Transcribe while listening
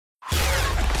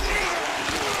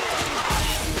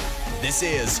This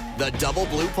is the Double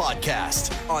Blue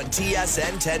Podcast on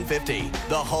TSN 1050,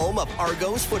 the home of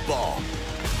Argos football.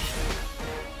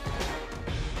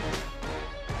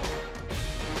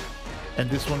 And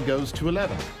this one goes to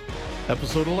 11.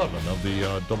 Episode 11 of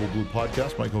the Double Blue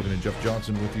Podcast. Mike Hogan and Jeff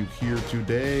Johnson with you here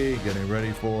today, getting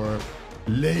ready for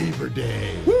Labor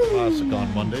Day. Woo! Classic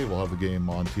on Monday. We'll have the game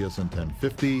on TSN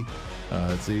 1050.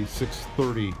 It's a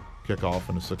 6:30 kickoff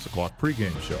and a 6 o'clock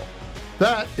pregame show.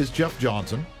 That is Jeff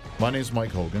Johnson. My name is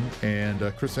Mike Hogan, and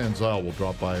Chris Van Zeyl will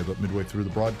drop by about midway through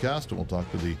the broadcast, and we'll talk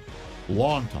to the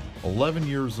long time, 11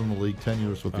 years in the league, 10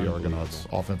 years with the Argonauts,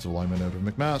 offensive lineman out of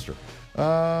McMaster.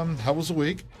 How was the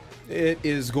week? It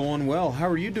is going well. How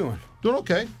are you doing? Doing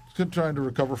okay. Just trying to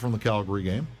recover from the Calgary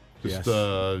game. Yeah.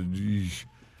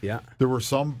 There were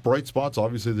some bright spots.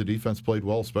 Obviously, the defense played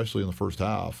well, especially in the first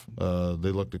half.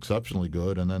 They looked exceptionally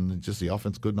good, and then just the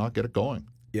offense could not get it going.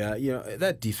 Yeah,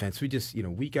 that defense, we just,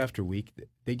 week after week,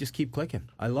 they just keep clicking.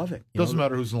 I love it. Doesn't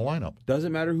matter who's in the lineup.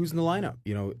 Doesn't matter who's in the lineup.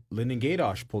 Lyndon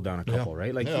Gadosh pulled down a couple,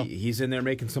 right? He's in there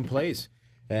making some plays.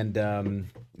 And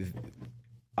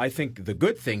I think the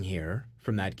good thing here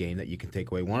from that game that you can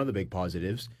take away, one of the big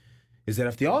positives, is that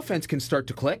if the offense can start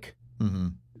to click,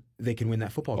 they can win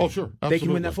that football game. Oh, sure. Absolutely. They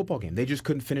can win that football game. They just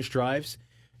couldn't finish drives.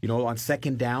 On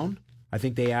second down, I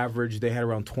think they had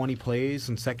around 20 plays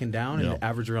on second down and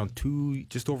averaged around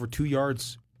just over 2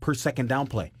 yards per second down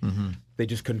play. Mm-hmm. They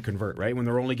just couldn't convert, right? When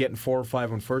they're only getting 4 or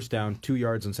 5 on first down, 2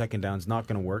 yards on second down is not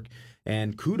going to work.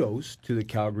 And kudos to the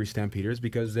Calgary Stampeders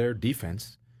because their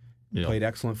defense played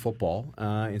excellent football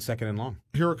in second and long.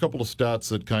 Here are a couple of stats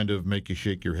that kind of make you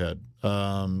shake your head.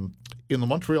 In the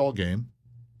Montreal game,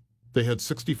 they had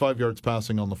 65 yards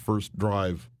passing on the first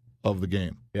drive of the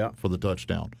game for the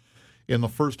touchdown. In the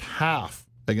first half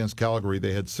against Calgary,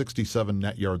 they had 67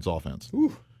 net yards offense.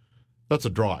 Ooh. That's a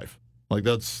drive.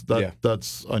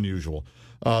 That's unusual.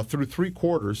 Through 3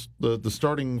 quarters, the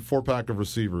starting 4-pack of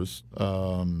receivers,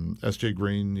 S.J.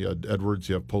 Green, you had Edwards,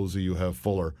 you have Posey, you have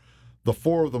Fuller. The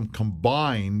 4 of them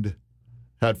combined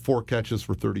had 4 catches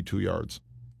for 32 yards.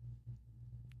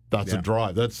 That's a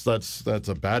drive. That's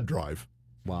a bad drive.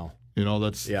 Wow.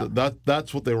 That's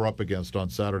what they were up against on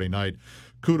Saturday night.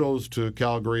 Kudos to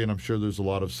Calgary, and I'm sure there's a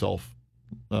lot of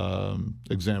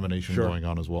self-examination going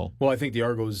on as well. Well, I think the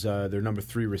Argos, their number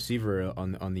 3 receiver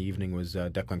on the evening was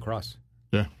Declan Cross.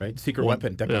 Yeah. Right? Secret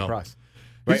weapon, Declan Cross.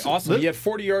 Right? Awesome. He had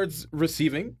 40 yards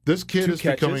receiving. This kid is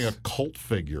becoming a cult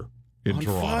figure in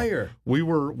Toronto. Fire. We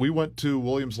went to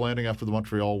Williams Landing after the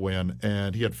Montreal win,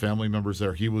 and he had family members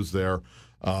there. He was there.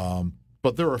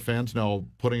 But there are fans now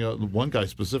putting one guy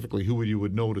specifically who you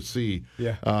would know to see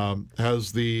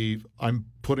has I'm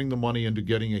putting the money into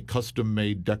getting a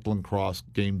custom-made Declan Cross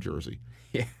game jersey.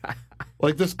 Yeah.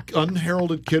 Like this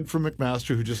unheralded kid from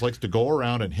McMaster who just likes to go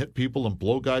around and hit people and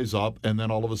blow guys up, and then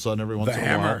all of a sudden every once in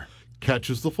a while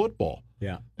catches the football.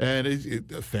 Yeah.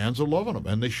 And fans are loving him,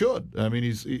 and they should. I mean,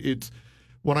 it's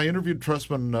when I interviewed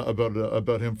Tressman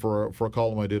about him for a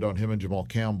column I did on him and Jamal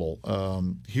Campbell,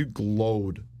 he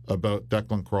glowed about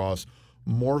Declan Cross,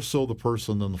 more so the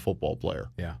person than the football player.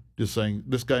 Yeah. Just saying,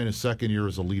 this guy in his second year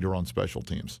is a leader on special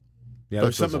teams. Yeah,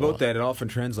 there's something about that. It often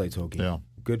translates, Hogan. Yeah.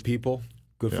 Good people,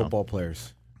 good football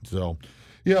players. So,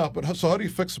 but how do you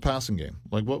fix the passing game?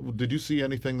 Like, what did you see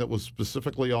anything that was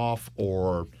specifically off,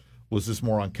 or was this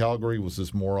more on Calgary? Was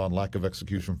this more on lack of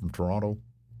execution from Toronto?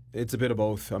 It's a bit of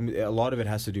both. I mean, a lot of it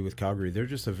has to do with Calgary. They're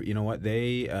just,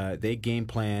 they game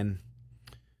plan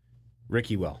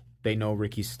Ricky well. They know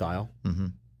Ricky's style.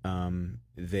 Mm-hmm.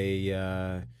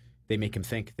 They make him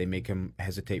think. They make him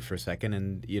hesitate for a second,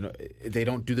 and they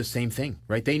don't do the same thing,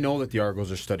 right? They know that the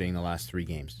Argos are studying the last 3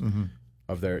 games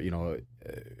of their,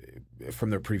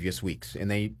 from their previous weeks, and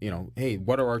they, hey,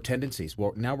 what are our tendencies?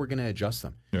 Well, now we're going to adjust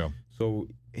them. Yeah. So,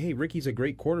 hey, Ricky's a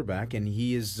great quarterback, and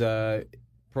he is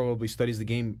probably studies the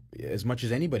game as much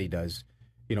as anybody does,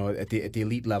 at the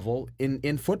elite level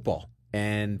in football,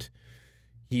 and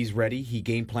he's ready. He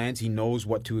game plans. He knows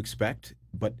what to expect.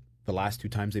 But the last 2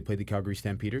 times they played the Calgary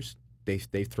Stampeders,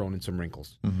 they've thrown in some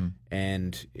wrinkles. Mm-hmm.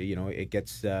 And, it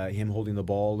gets him holding the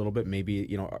ball a little bit. Maybe,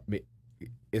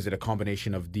 is it a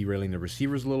combination of derailing the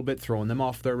receivers a little bit, throwing them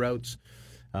off their routes?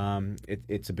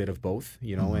 It's a bit of both,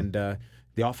 and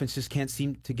the offense just can't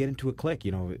seem to get into a click.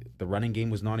 The running game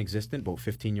was non-existent, about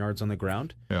 15 yards on the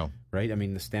ground. Yeah. Right? I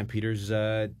mean, the Stampeders'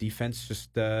 defense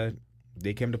just,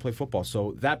 they came to play football.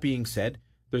 So that being said,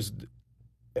 there's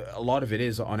a lot of it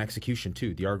is on execution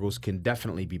too. The Argos can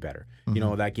definitely be better.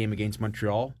 Mm-hmm. That game against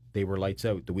Montreal, they were lights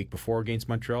out. The week before against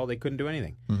Montreal, they couldn't do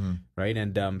anything, right?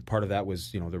 And part of that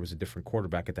was, there was a different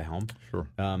quarterback at the helm. Sure.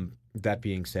 That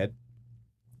being said,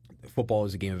 football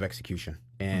is a game of execution,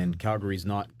 and Calgary's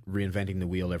not reinventing the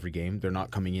wheel every game. They're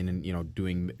not coming in and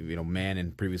doing man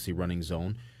and previously running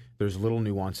zone. There's little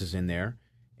nuances in there,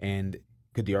 and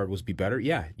could the Argos be better?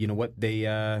 Yeah, you know what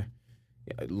they.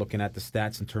 Looking at the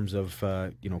stats in terms of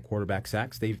quarterback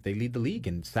sacks, they lead the league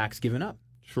in sacks given up.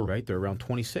 Sure, right? They're around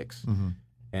 26,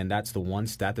 and that's the one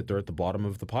stat that they're at the bottom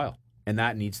of the pile, and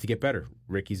that needs to get better.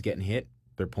 Ricky's getting hit;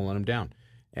 they're pulling him down.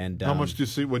 And how much do you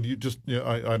see when you just?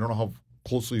 I don't know how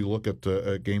closely you look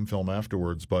at game film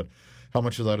afterwards, but how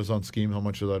much of that is on scheme? How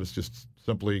much of that is just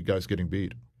simply guys getting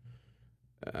beat?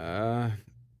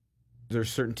 There's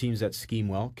certain teams that scheme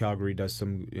well. Calgary does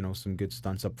some good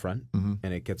stunts up front,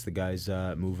 and it gets the guys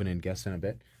moving and guessing a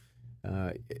bit.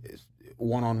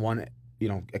 One-on-one,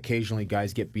 occasionally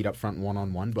guys get beat up front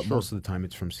one-on-one, but most of the time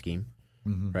it's from scheme,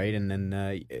 right? And then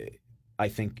I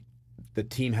think the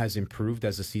team has improved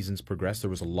as the season's progressed. There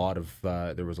was a lot of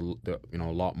a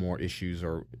lot more issues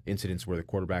or incidents where the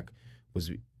quarterback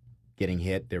was getting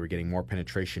hit. They were getting more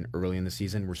penetration early in the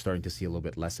season. We're starting to see a little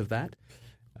bit less of that.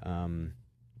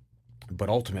 But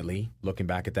ultimately, looking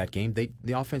back at that game,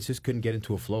 the offense just couldn't get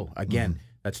into a flow. Again,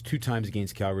 that's 2 times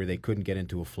against Calgary. They couldn't get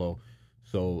into a flow.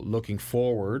 So looking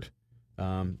forward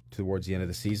towards the end of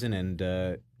the season, and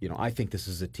I think this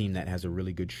is a team that has a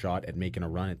really good shot at making a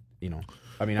run. I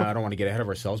don't want to get ahead of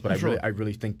ourselves, but I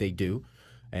really think they do,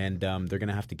 and they're going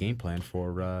to have to game plan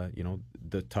for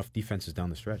the tough defenses down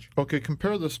the stretch. Okay,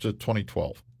 compare this to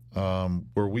 2012,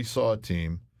 where we saw a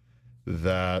team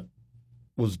that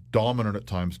was dominant at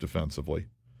times defensively,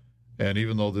 and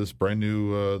even though this brand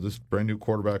new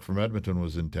quarterback from Edmonton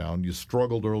was in town, you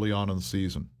struggled early on in the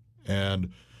season.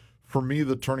 And for me,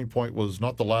 the turning point was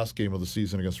not the last game of the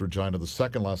season against Regina, the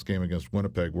second last game against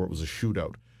Winnipeg, where it was a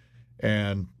shootout.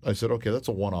 And I said, okay, that's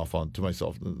a one-off to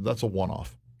myself. That's a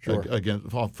one-off. Sure. Again,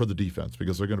 for the defense,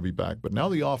 because they're going to be back. But now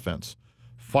the offense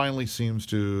finally seems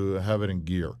to have it in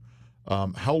gear.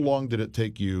 How long did it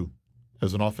take you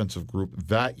as an offensive group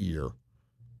that year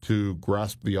to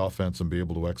grasp the offense and be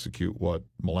able to execute what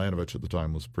Milanovic at the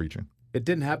time was preaching? It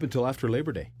didn't happen until after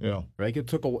Labor Day. Yeah, right. It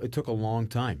took a long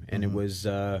time, and it was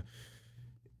the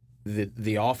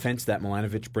offense that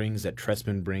Milanovic brings, that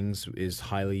Trestman brings, is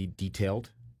highly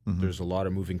detailed. There's a lot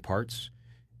of moving parts,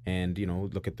 and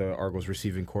look at the Argos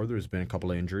receiving corps. There's been a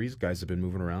couple of injuries. Guys have been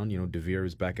moving around. DeVere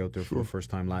is back out there for the first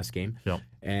time last game. Yeah,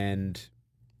 and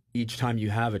each time you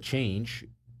have a change,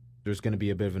 there's going to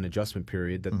be a bit of an adjustment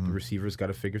period that the receivers got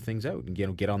to figure things out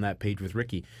and get on that page with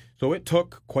Ricky. So it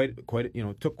took quite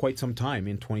some time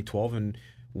in 2012, and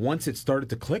once it started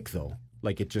to click, though,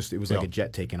 like it was like a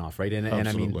jet taking off, right? And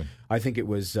I mean, I think it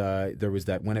was there was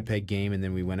that Winnipeg game, and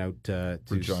then we went out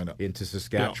into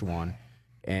Saskatchewan,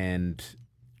 and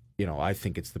I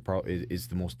think it's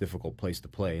the most difficult place to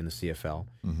play in the CFL,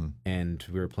 and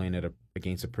we were playing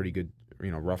against a pretty good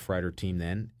Rough Rider team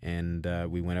then, and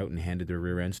we went out and handed their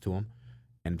rear ends to them.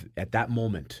 And at that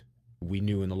moment, we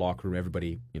knew in the locker room,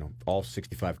 everybody, all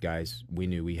 65 guys, we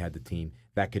knew we had the team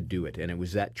that could do it. And it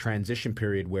was that transition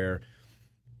period where,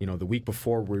 the week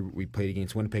before we played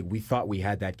against Winnipeg, we thought we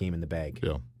had that game in the bag.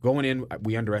 Yeah. Going in,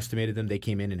 we underestimated them. They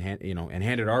came in and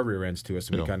handed our rear ends to us.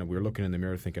 And we were looking in the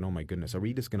mirror thinking, oh my goodness, are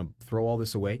we just going to throw all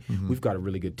this away? We've got a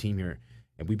really good team here,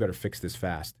 and we better fix this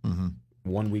fast.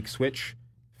 1 week switch.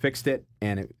 Fixed it,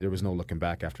 and there was no looking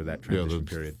back after that transition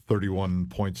period. 31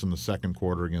 points in the second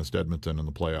quarter against Edmonton in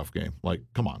the playoff game. Like,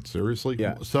 come on, seriously?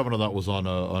 Yeah. 7 of that was on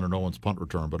an Owens punt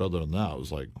return, but other than that, it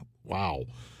was like, wow.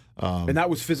 And that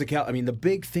was physical. I mean, the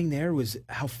big thing there was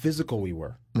how physical we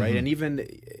were, right? And even,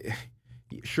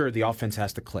 sure, the offense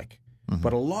has to click,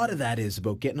 but a lot of that is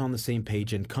about getting on the same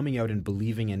page and coming out and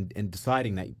believing and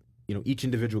deciding that each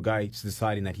individual guy is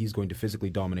deciding that he's going to physically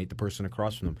dominate the person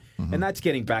across from them. And that's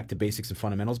getting back to basics and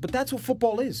fundamentals, but that's what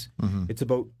football is. It's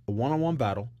about a one-on-one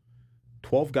battle,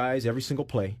 12 guys every single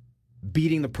play,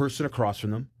 beating the person across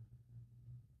from them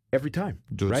every time.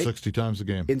 Do it 60 times a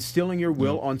game. Instilling your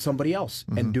will on somebody else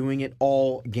and doing it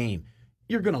all game.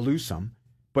 You're going to lose some,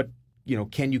 but,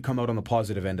 can you come out on the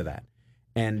positive end of that?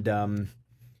 And,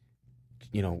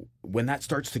 when that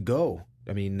starts to go,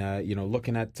 I mean,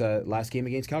 looking at last game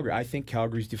against Calgary, I think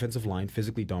Calgary's defensive line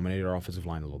physically dominated our offensive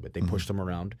line a little bit. They pushed them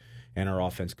around, and our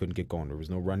offense couldn't get going. There was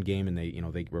no run game, and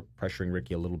they were pressuring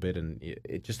Ricky a little bit, and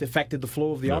it just affected the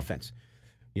flow of the offense.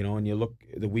 And you look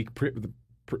the week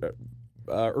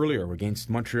earlier against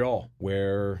Montreal,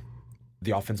 where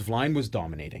the offensive line was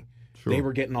dominating. Sure. They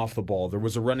were getting off the ball. There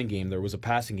was a running game. There was a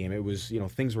passing game. It was,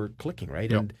 things were clicking,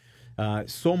 right? Yep. And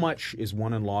so much is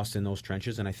won and lost in those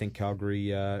trenches, and I think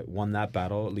Calgary won that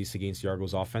battle, at least against the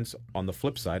Argos offense. On the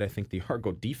flip side, I think the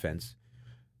Argo defense,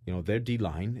 their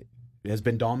D-line has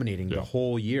been dominating the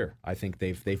whole year. I think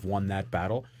they've won that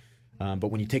battle.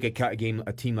 But when you take a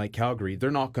team like Calgary,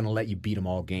 they're not going to let you beat them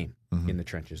all game in the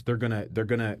trenches. They're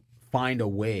gonna find a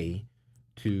way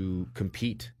to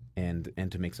compete and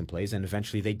to make some plays. And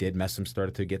eventually they did. Messam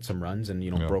started to get some runs and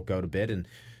broke out a bit, and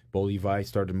Bo Levi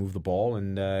started to move the ball,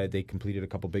 and they completed a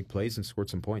couple big plays and scored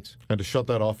some points. And to shut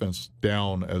that offense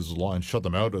down and shut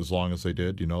them out as long as they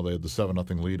did, they had the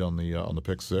 7-0 lead on the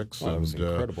pick six. Well, it was an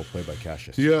incredible play by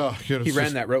Cassius. Yeah, he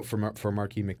ran that route for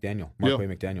Marquis McDaniel.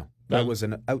 McDaniel. That was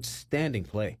an outstanding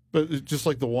play. But it's just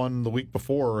like the one the week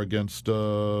before against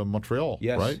Montreal,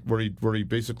 right? Where he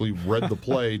basically read the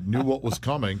play, knew what was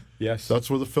coming. Yes, that's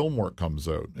where the film work comes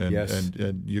out,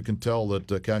 and you can tell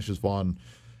that Cassius Vaughn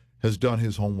has done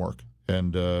his homework,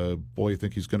 and boy, I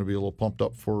think he's going to be a little pumped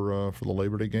up for the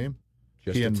Labor Day game.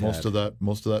 Most of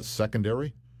that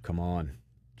secondary. Come on,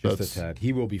 just a tad.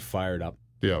 He will be fired up.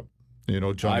 Yeah,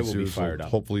 Johnny Sears fired up.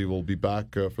 Hopefully will be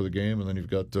back for the game, and then you've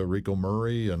got Rico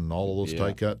Murray and all of those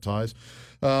Ti-Cat ties.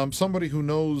 Somebody who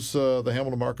knows the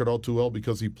Hamilton market all too well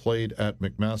because he played at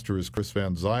McMaster is Chris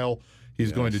Van Zeyl.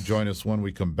 He's going to join us when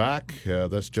we come back.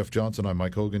 That's Jeff Johnson. I'm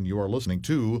Mike Hogan. You are listening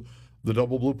to the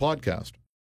Double Blue Podcast.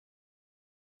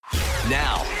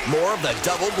 Now, more of the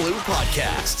Double Blue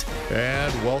Podcast.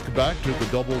 And welcome back to the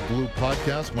Double Blue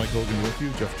Podcast. Mike Hogan with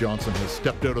you. Jeff Johnson has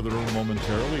stepped out of the room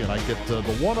momentarily, and I get the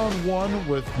one-on-one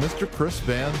with Mr. Chris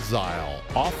Van Zeyl,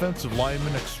 offensive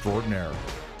lineman extraordinaire.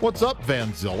 What's up,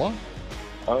 Van Zilla?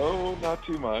 Oh, not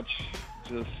too much.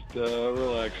 Just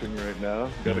relaxing right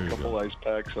now. Got a couple ice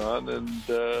packs on, and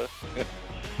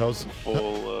how's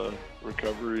full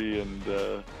recovery, and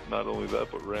not only that,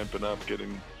 but ramping up,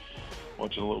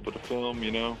 watching a little bit of film,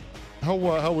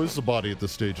 How is the body at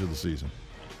this stage of the season?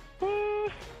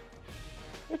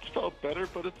 It's felt better,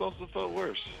 but it's also felt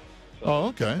worse. So. Oh,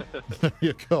 okay. There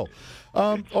you go.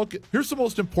 Okay, here's the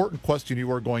most important question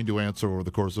you are going to answer over the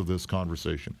course of this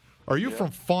conversation. Are you from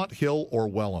Font Hill or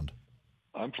Welland?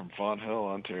 I'm from Font Hill,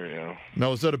 Ontario.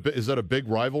 Now, is that a big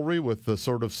rivalry with the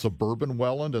sort of suburban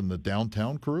Welland and the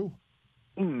downtown crew?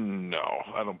 No,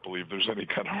 I don't believe there's any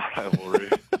kind of rivalry.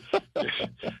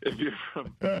 If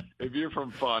you're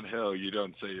from Font Hill, you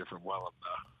don't say you're from Welland,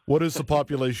 though. What is the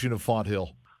population of Font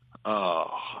Hill? Oh,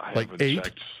 like 8?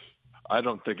 Checked. I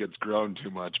don't think it's grown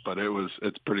too much, but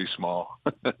it's pretty small.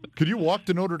 Could you walk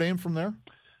to Notre Dame from there?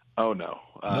 Oh no.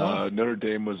 Notre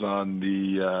Dame was on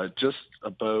the just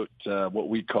about what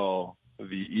we call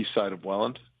the east side of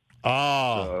Welland.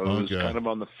 So it was kind of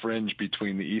on the fringe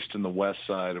between the east and the west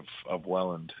side of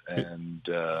Welland, and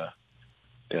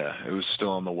it was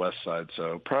still on the west side.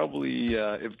 So probably,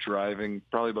 if driving,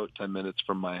 probably about 10 minutes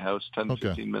from my house,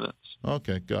 15 minutes.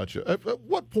 Okay, gotcha. At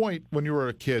what point when you were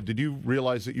a kid did you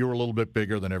realize that you were a little bit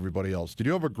bigger than everybody else? Did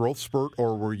you have a growth spurt,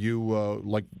 or were you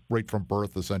like right from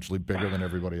birth essentially bigger than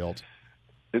everybody else?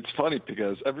 It's funny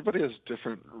because everybody has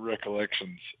different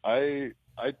recollections. I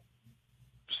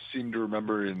seem to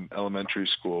remember in elementary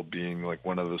school being like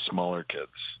one of the smaller kids.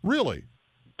 Really?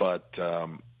 But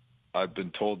I've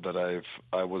been told that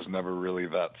I was never really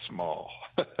that small.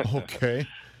 Okay.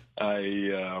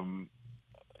 I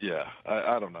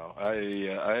don't know.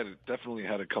 I definitely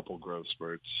had a couple growth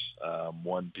spurts.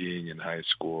 One being in high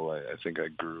school. I think I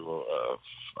grew.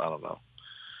 I don't know.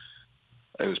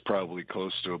 I was probably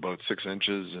close to about 6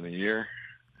 inches in a year.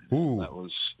 Ooh. That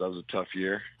was a tough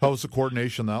year. How was the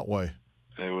coordination that way?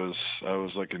 I was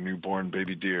like a newborn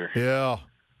baby deer. Yeah,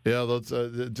 that's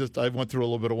I went through a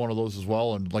little bit of one of those as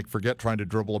well, and like forget trying to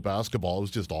dribble a basketball. It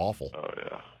was just awful. Oh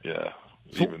yeah.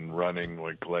 So, even running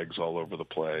like legs all over the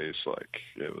place, like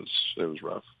it was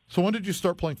rough. So when did you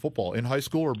start playing football? In high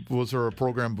school, or was there a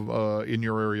program in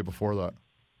your area before that?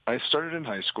 I started in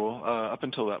high school. Up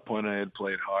until that point, I had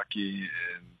played hockey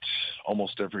and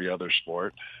almost every other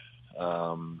sport.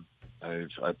 I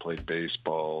played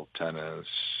baseball, tennis,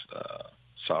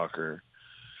 soccer,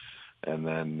 and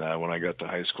then when I got to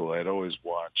high school, I had always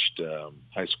watched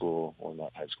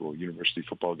university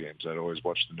football games. I'd always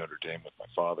watched the Notre Dame with my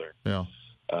father. Yeah.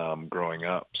 Growing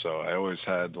up, so I always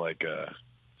had that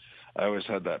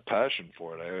passion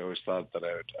for it. I always thought that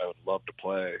I would love to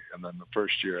play. And then the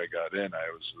first year I got in, I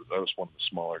was one of the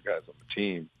smaller guys on the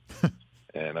team,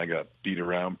 and I got beat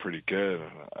around pretty good.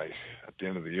 And at the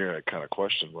end of the year, I kind of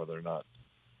questioned whether or not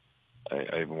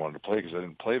I even wanted to play because I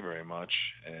didn't play very much.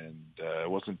 And it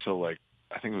wasn't until I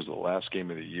think it was the last game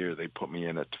of the year, they put me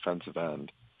in at defensive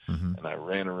end, and I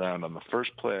ran around on the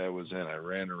first play I was in. I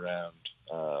ran around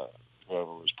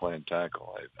whoever was playing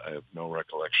tackle. I have no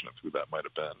recollection of who that might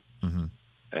have been,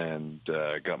 and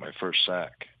got my first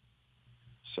sack.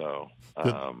 So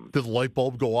did the light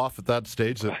bulb go off at that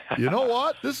stage? That, you know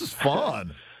what, this is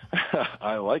fun.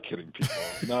 I like hitting people.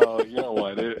 No, you know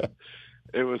what?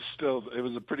 It was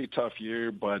a pretty tough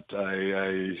year, but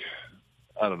I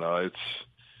don't know.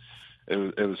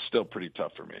 It was still pretty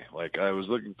tough for me. Like, I was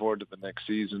looking forward to the next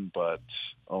season, but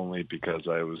only because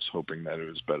I was hoping that it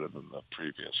was better than the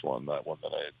previous one, that one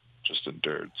that I had just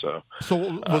endured. So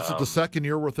was it the second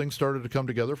year where things started to come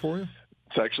together for you?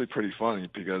 It's actually pretty funny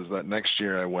because that next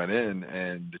year I went in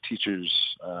and the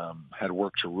teachers had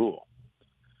work to rule.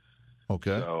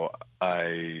 Okay. So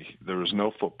there was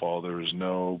no football, there was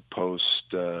no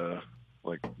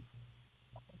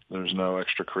there was no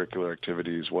extracurricular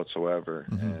activities whatsoever.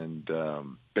 Mm-hmm.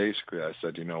 And basically I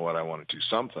said, you know what, I want to do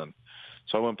something.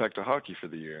 So I went back to hockey for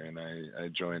the year, and I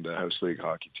joined a house league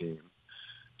hockey team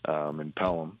in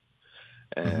Pelham.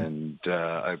 And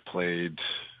I played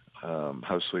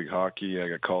house league hockey. I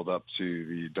got called up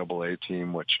to the AA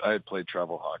team, which I had played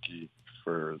travel hockey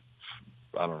for,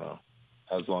 I don't know,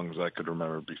 as long as I could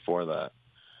remember before that.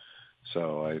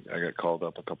 So I got called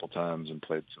up a couple times and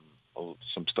played some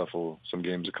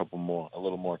games, a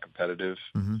little more competitive.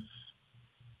 Mm-hmm.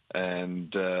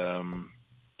 And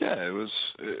it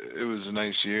was a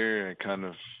nice year. I kind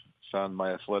of found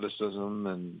my athleticism,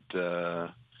 and the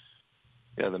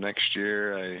next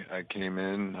year I came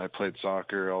in. I played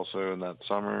soccer also in that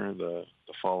summer, the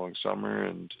following summer,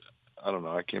 and I don't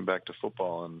know. I came back to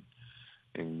football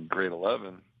in grade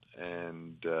 11.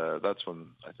 And that's when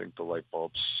I think the light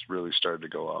bulbs really started to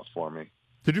go off for me.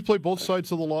 Did you play both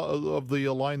sides of the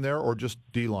line there, or just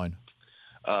D-line?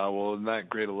 Well, in that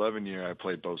grade 11 year, I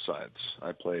played both sides.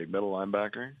 I played middle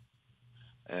linebacker,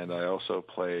 and I also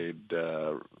played,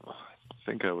 I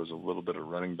think I was a little bit of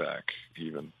running back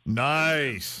even.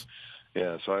 Nice.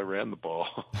 Yeah, so I ran the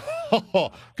ball.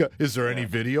 Is there any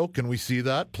video? Can we see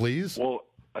that, please? Well,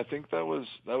 I think that was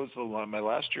my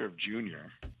last year of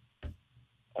junior,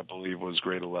 I believe, was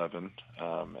grade 11,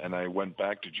 and I went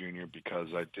back to junior because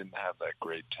I didn't have that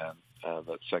grade 10,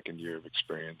 that second year of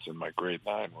experience, and my grade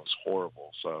 9 was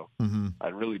horrible. So I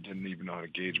really didn't even know how to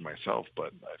gauge myself,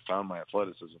 but I found my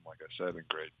athleticism, like I said, in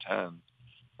grade 10,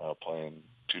 playing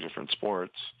two different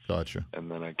sports. Gotcha. And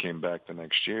then I came back the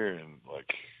next year, and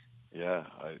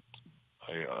I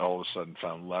all of a sudden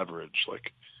found leverage.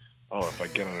 Like, if I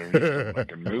get underneath them, I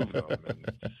can move them,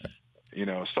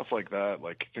 and stuff like that,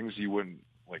 like things you wouldn't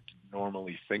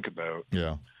normally think about.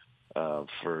 Yeah.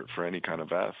 For any kind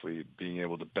of athlete, being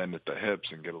able to bend at the hips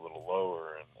and get a little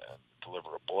lower and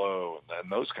deliver a blow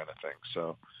and those kind of things.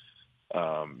 So,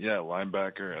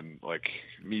 linebacker, and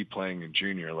me playing in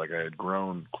junior, I had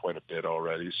grown quite a bit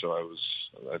already. So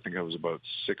I think I was about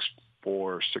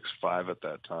 6'4", 6'5" at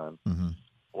that time. Mm-hmm.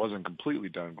 I wasn't completely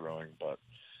done growing, but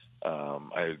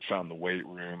I had found the weight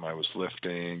room. I was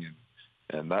lifting,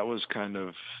 and that was kind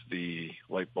of the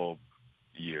light bulb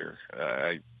year.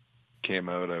 I came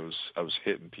out, I was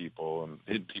hitting people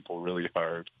really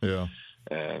hard. Yeah.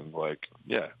 And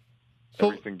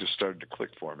everything just started to click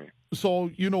for me.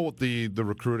 So you know what the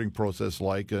recruiting process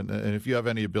like, and if you have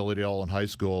any ability at all in high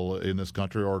school in this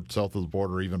country or south of the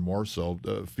border, even more so,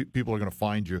 people are going to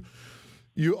find you.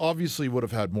 You obviously would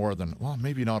have had more than, well,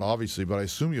 maybe not obviously, but I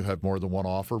assume you had more than one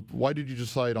offer. Why did you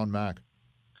decide on Mac?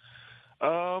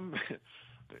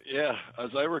 Yeah,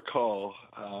 as I recall,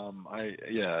 I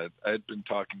had been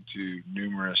talking to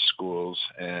numerous schools,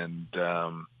 and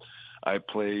I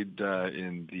played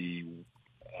in the,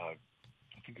 I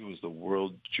think it was the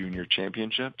World Junior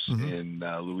Championships in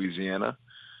Louisiana.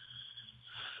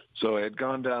 So I had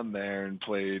gone down there and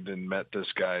played and met this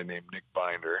guy named Nick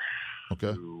Binder,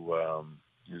 who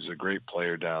he was a great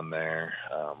player down there,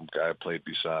 guy I played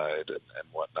beside and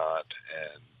whatnot,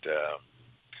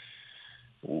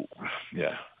 and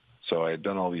so I had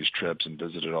done all these trips and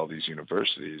visited all these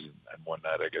universities, and one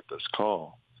night I get this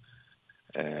call,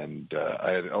 and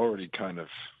I had already kind of,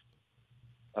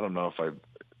 I don't know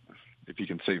if you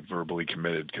can say verbally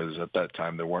committed, because at that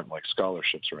time there weren't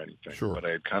scholarships or anything, sure, but I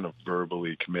had kind of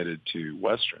verbally committed to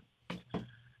Western.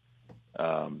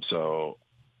 So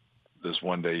this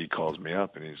one day he calls me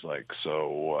up and he's like,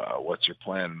 so what's your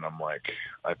plan? And I'm like,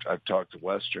 I've talked to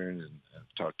Western and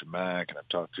I've talked to Mac and I've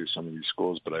talked to some of these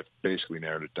schools, but I've basically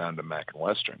narrowed it down to Mac and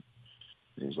Western.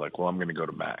 And he's like, well, I'm going to go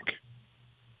to Mac.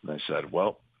 And I said,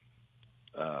 well,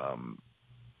 I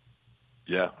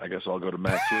guess I'll go to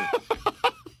Mac too.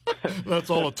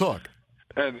 That's all it took.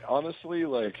 And honestly,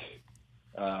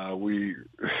 we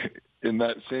in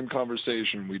that same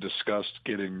conversation, we discussed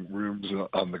getting rooms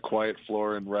on the quiet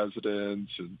floor in residence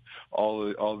and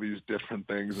all these different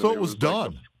things. So and it was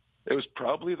done. It was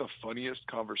probably the funniest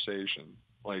conversation.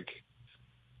 I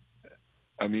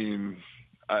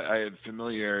had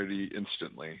familiarity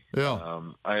instantly. Yeah.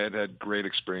 I had great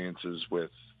experiences with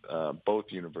both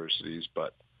universities,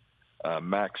 but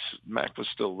Mac was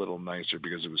still a little nicer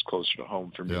because it was closer to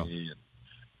home for me.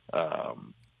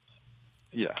 And,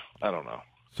 I don't know.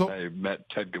 So I met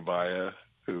Ted Gavaya,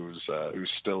 who's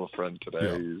still a friend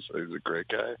today. Yeah. He's a great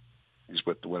guy. He's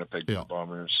with the Winnipeg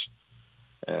Bombers,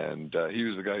 and he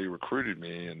was the guy who recruited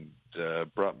me and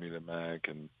brought me to Mac.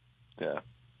 And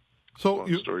so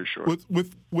story short,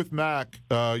 with Mac,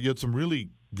 you had some really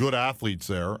good athletes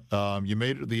there. You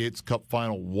made it to the Yates Cup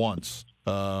final once.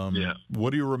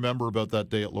 What do you remember about that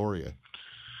day at Laurier?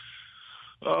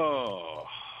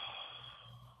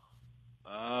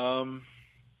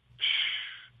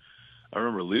 I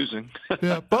remember losing.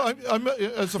 But I'm,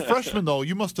 as a freshman, though,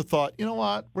 you must have thought, you know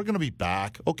what, we're going to be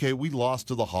back. Okay, we lost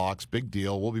to the Hawks, big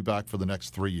deal. We'll be back for the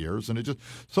next 3 years, and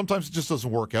sometimes it just doesn't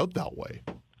work out that way.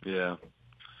 Yeah.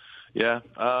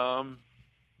 That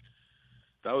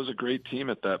was a great team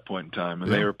at that point in time,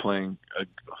 and they were playing.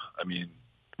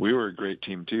 We were a great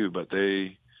team too, but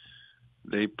they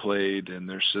played, and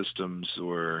their systems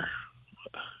were,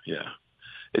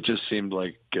 it just seemed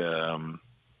like.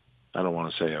 I don't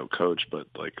want to say outcoached, but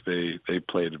like they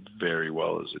played very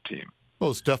well as a team.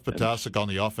 Well, Steph Potasic on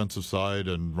the offensive side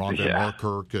and Ron Van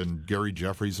Markirk and Gary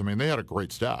Jeffries. I mean, they had a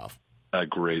great staff. A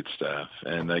great staff,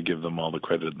 and I give them all the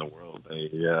credit in the world.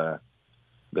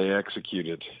 They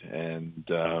executed, and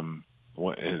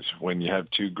when you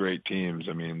have two great teams,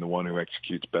 I mean, the one who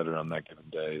executes better on that given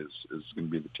day is going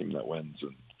to be the team that wins.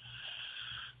 And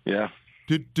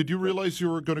Did you realize you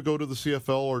were going to go to the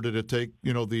CFL, or did it take,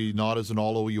 the not as an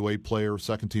all-OUA player,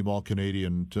 second-team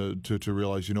All-Canadian to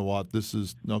realize, you know what, this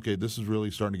is really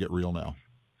starting to get real now?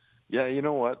 Yeah, you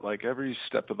know what? Like every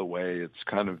step of the way, it's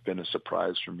kind of been a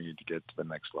surprise for me to get to the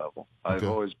next level. Okay.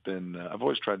 I've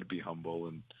always tried to be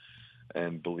humble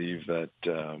and believe that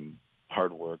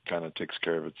hard work kind of takes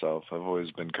care of itself. I've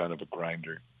always been kind of a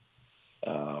grinder,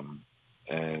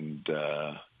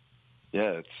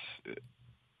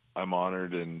 I'm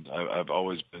honored, and I've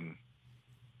always been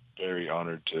very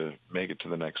honored to make it to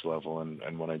the next level.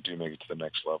 And when I do make it to the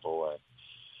next level,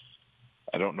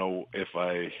 I don't know if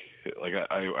I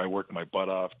worked my butt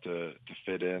off to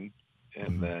fit in,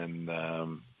 and then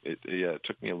it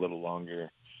took me a little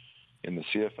longer in the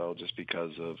CFL just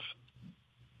because of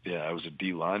I was a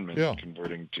D lineman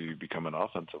converting to become an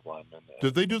offensive lineman.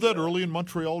 Did they do that early in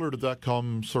Montreal, or did that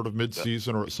come sort of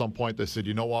mid-season, or at some point they said,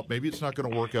 you know what, maybe it's not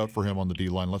going to work out for him on the D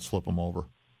line, let's flip him over?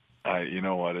 You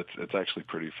know what, it's actually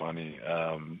pretty funny.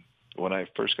 When I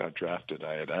first got drafted,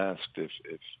 I had asked if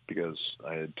because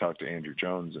I had talked to Andrew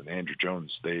Jones, and Andrew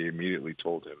Jones, they immediately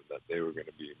told him that they were going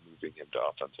to be moving him to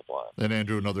offensive line. And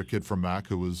Andrew, another kid from Mac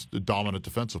who was a dominant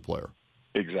defensive player.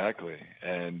 Exactly,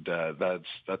 and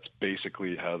that's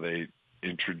basically how they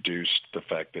introduced the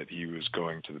fact that he was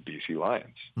going to the BC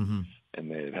Lions,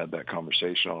 and they had that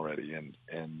conversation already.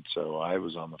 And so I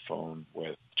was on the phone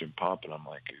with Jim Pop, and I'm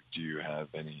like, "Do you have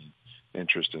any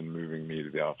interest in moving me to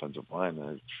the offensive line?"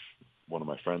 And one of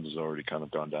my friends has already kind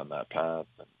of gone down that path,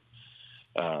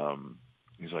 and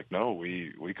he's like, "No,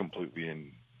 we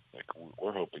completely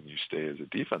we're hoping you stay as a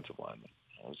defensive lineman."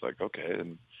 I was like, "Okay,"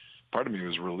 and part of me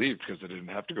was relieved because I didn't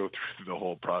have to go through the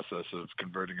whole process of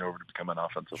converting over to become an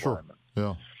offensive lineman.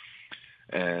 Yeah.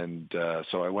 And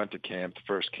so I went to camp. The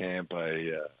first camp,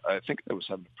 I think I was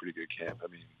having a pretty good camp. I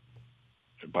mean,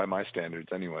 by my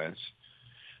standards anyways.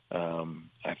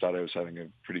 I thought I was having a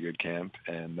pretty good camp,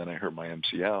 and then I hurt my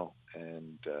MCL.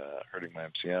 And hurting my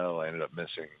MCL, I ended up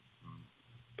missing,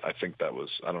 I think that was,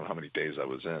 I don't know how many days I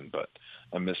was in, but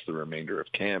I missed the remainder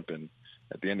of camp. And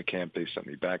at the end of camp, they sent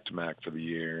me back to Mac for the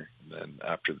year. And then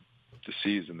after the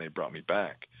season, they brought me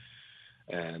back.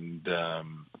 And,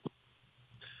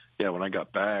 when I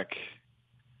got back,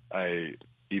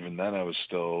 even then I was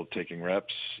still taking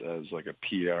reps as like a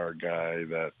PR guy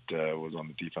that was on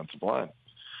the defensive line.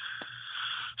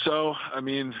 So, I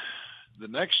mean, it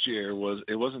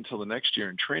wasn't until the next year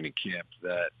in training camp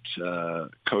that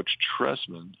Coach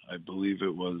Tressman, I believe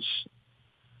it was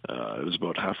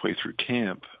about halfway through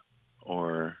camp,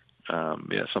 or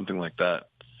something like that.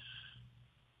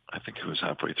 I think it was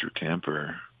halfway through camp,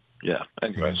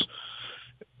 anyways.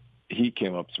 He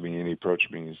came up to me and he approached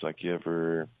me and he's like, "You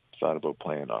ever thought about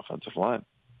playing offensive line?"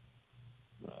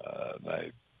 And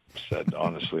I said,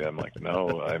 honestly, I'm like,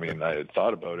 no. I mean, I had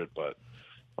thought about it, but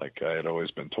like I had always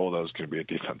been told I was going to be a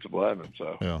defensive lineman.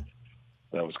 So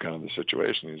that was kind of the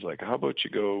situation. He's like, "How about you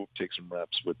go take some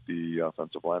reps with the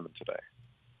offensive lineman today?"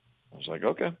 I was like,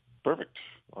 "Okay, perfect.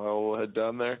 I'll head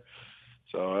down there."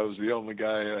 So I was the only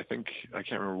guy, I can't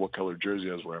remember what color jersey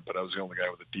I was wearing, but I was the only guy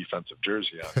with a defensive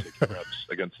jersey on taking reps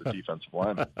against the defensive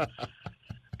lineman.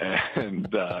 And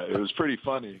it was pretty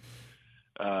funny.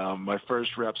 My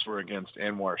first reps were against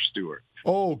Anwar Stewart.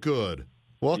 Oh, good.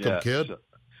 Welcome, kid. So,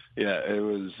 it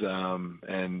was,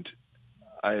 and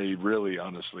I really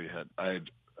honestly I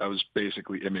was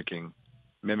basically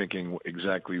mimicking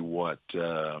exactly what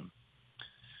I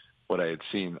had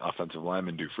seen offensive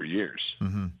linemen do for years.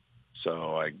 Mm-hmm.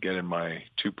 So I get in my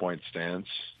 2-point stance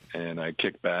and I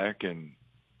kick back, and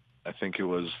I think it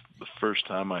was the first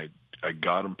time I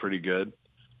got him pretty good,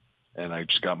 and I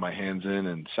just got my hands in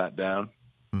and sat down,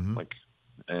 Mm-hmm.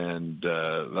 and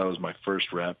that was my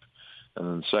first rep. And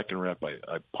then the second rep,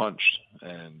 I punched,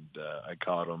 and I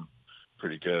caught him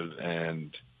pretty good,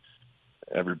 and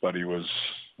everybody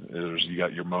you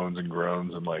got your moans and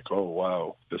groans and like, oh,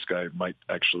 wow, this guy might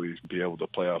actually be able to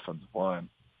play offensive line.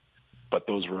 But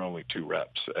those were only 2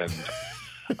 reps, and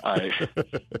I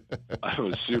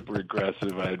was super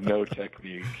aggressive. I had no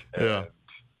technique. And,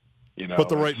 but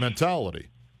the right mentality.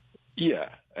 Yeah,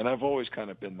 and I've always kind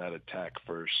of been that attack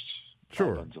first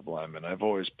offensive lineman. I've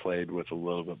always played with a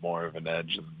little bit more of an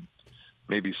edge than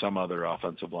maybe some other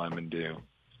offensive linemen do.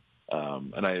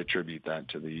 And I attribute that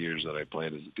to the years that I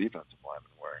played as a defensive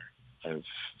lineman, where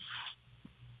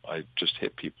I just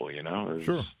hit people,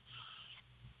 Sure.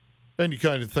 And you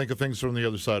kind of think of things from the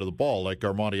other side of the ball, like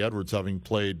Armani Edwards, having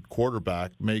played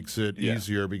quarterback, makes it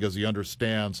easier because he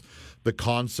understands the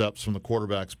concepts from the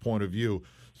quarterback's point of view.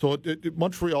 So at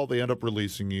Montreal, they end up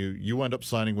releasing you. You end up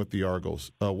signing with the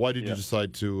Argos. Why did you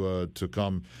decide to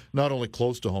come not only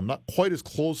close to home, not quite as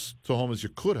close to home as you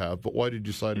could have, but why did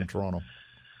you decide in Toronto?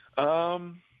 I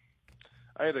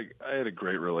had a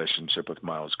great relationship with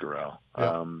Miles Garrell.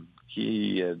 Yeah.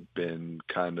 He had been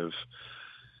kind of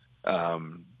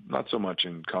not so much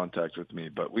in contact with me,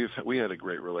 but we had a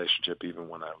great relationship even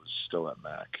when I was still at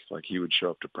Mac. Like, he would show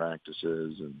up to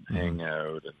practices and hang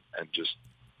out and just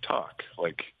talk.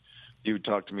 Like, he would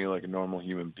talk to me like a normal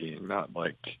human being, not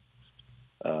like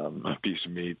a piece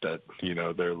of meat that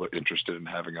they're interested in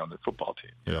having on their football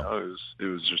team. It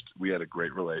was just, we had a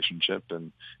great relationship,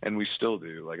 and we still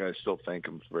do. Like, I still thank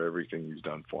him for everything he's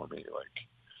done for me.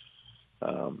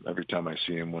 Like, every time I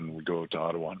see him when we go to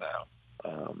Ottawa now,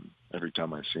 every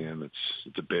time I see him,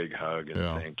 it's a big hug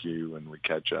and thank you, and we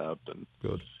catch up, and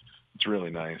good. It's really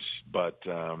nice. But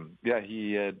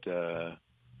he had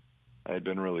I had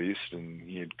been released, and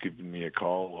he had given me a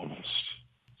call almost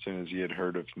as soon as he had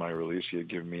heard of my release. He had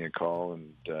given me a call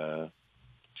and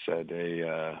said, "Hey,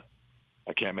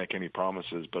 I can't make any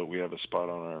promises, but we have a spot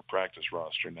on our practice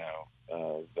roster now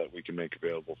that we can make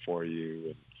available for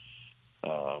you."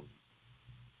 And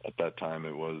at that time,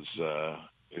 it was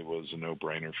a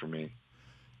no-brainer for me.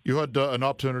 You had an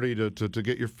opportunity to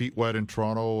get your feet wet in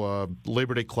Toronto.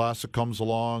 Labor Day Classic comes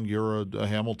along. You're a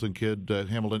Hamilton kid,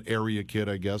 Hamilton area kid,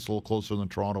 I guess, a little closer than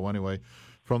Toronto anyway,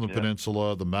 from the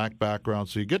peninsula, the MAC background.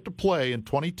 So you get to play in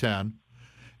 2010,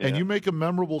 and you make a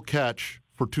memorable catch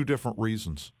for 2 different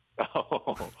reasons.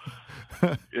 Oh,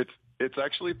 it's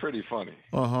actually pretty funny.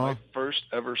 My first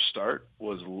ever start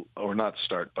was, or not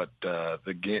start, but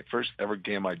the first ever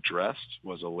game I dressed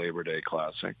was a Labor Day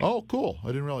Classic. Oh, cool. I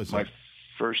didn't realize that. My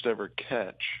first ever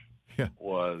catch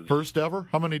was... First ever?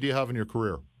 How many do you have in your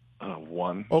career?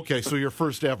 1. Okay, so your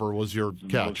first ever was your catch.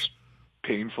 The most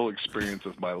painful experience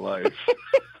of my life.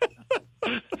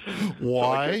 Why? So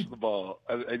I catch the ball,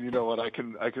 and you know what? I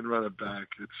can run it back.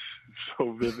 It's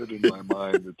so vivid in my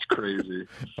mind. It's crazy.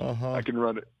 I can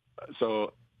run it.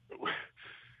 So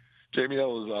Jamie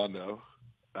Elizondo,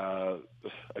 I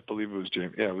believe it was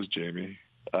Jamie. Yeah, it was Jamie.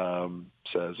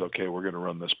 Says, "Okay, we're going to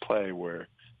run this play where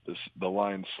the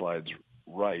line slides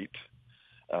right.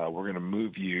 We're going to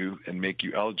move you and make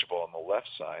you eligible on the left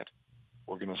side.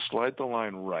 We're going to slide the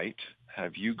line right,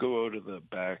 have you go out of the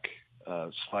back,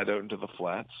 slide out into the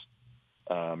flats.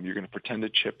 You're going to pretend to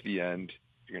chip the end.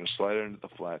 You're going to slide out into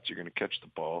the flats. You're going to catch the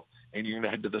ball, and you're going to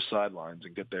head to the sidelines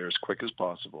and get there as quick as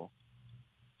possible."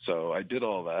 So I did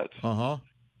all that.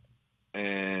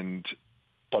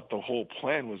 But the whole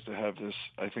plan was to have this,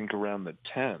 I think, around the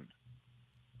 10,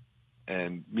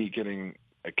 and me getting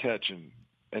a catch and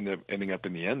ending up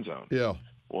in the end zone. Yeah.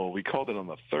 Well, we called it on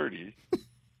the 30,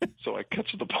 so I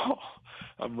catch the ball.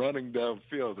 I'm running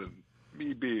downfield, and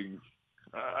me being,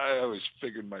 I always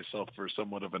figured myself for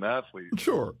somewhat of an athlete.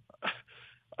 Sure.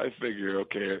 I figure,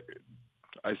 okay,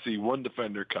 I see one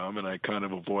defender come, and I kind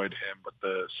of avoid him, but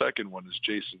the second one is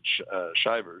Jason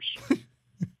Shivers.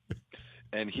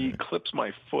 And he clips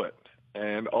my foot,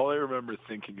 and all I remember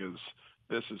thinking is,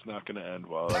 this is not going to end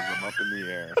well, as I'm up in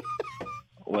the air,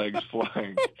 legs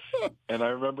flying. And I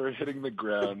remember hitting the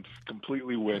ground,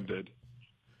 completely winded.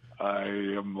 I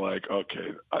am like, okay,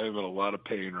 I am in a lot of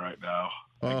pain right now.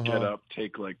 I get up,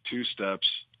 take like 2 steps,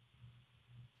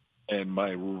 and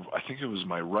I think it was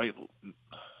my right.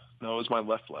 No, it was my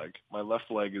left leg. My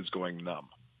left leg is going numb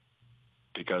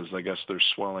because I guess there's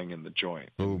swelling in the joint,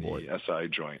 the SI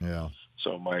joint. Yeah.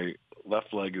 So my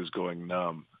left leg is going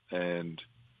numb, and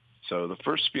so the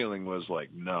first feeling was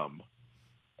like numb,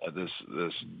 this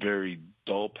very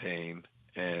dull pain,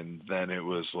 and then it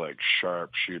was like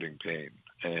sharp shooting pain,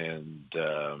 and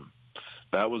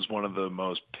that was one of the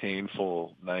most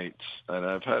painful nights. And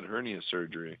I've had hernia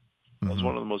surgery. That was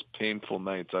one of the most painful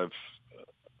nights I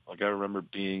remember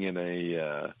being in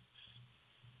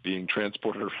being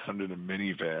transported around in a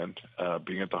minivan,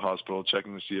 being at the hospital,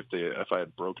 checking to see if I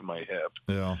had broken my hip.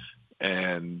 Yeah.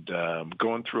 And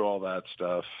going through all that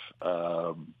stuff,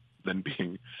 so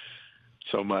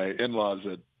my in-laws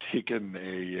had taken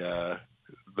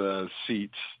the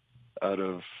seats out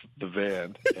of the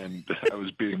van, and I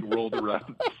was being rolled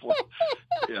around.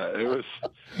 Yeah, it was.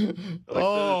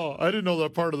 I didn't know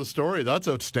that part of the story. That's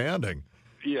outstanding.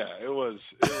 Yeah, it was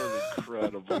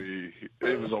incredibly.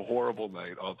 It was a horrible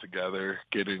night altogether.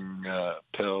 Getting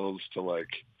pills to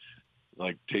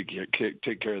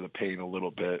take care of the pain a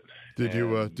little bit. Did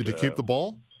you keep the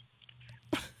ball?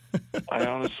 I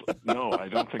honestly no, I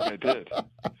don't think I did.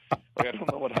 I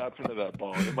don't know what happened to that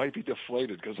ball. It might be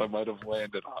deflated because I might have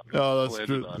landed on it. Oh, that's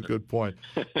true. Good point.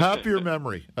 Happier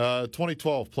memory.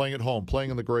 2012, playing at home,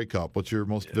 playing in the Grey Cup. What's your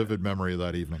most vivid memory of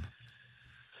that evening?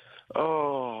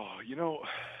 Oh,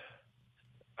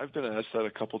 I've been asked that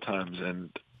a couple times, and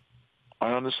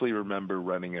I honestly remember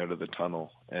running out of the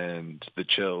tunnel and the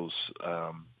chills.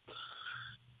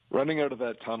 Running out of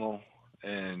that tunnel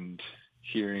and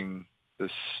hearing the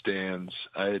stands.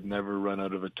 I had never run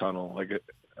out of a tunnel.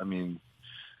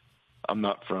 I'm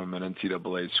not from an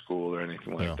NCAA school or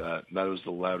anything like that. That was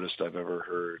the loudest I've ever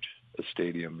heard a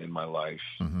stadium in my life.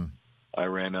 Mm-hmm. I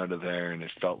ran out of there, and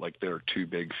it felt like there were two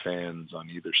big fans on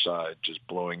either side just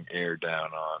blowing air down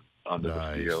onto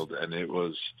the field, and it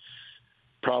was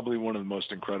probably one of the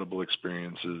most incredible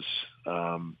experiences.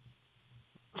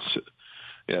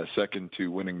 Second to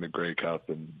winning the Grey Cup,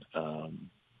 and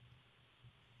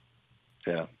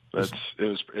it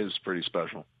was pretty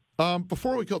special.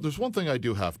 Before we go, there's one thing I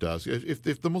do have to ask.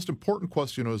 If the most important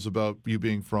question was about you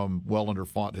being from Welland or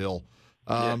Fonthill,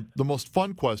 the most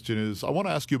fun question is I want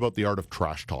to ask you about the art of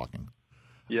trash talking.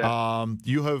 Yeah.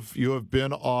 You have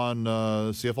been on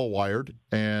CFL Wired,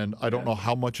 and I don't know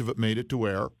how much of it made it to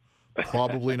air.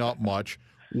 Probably not much.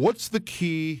 What's the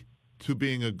key to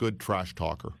being a good trash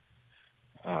talker?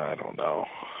 I don't know.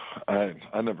 I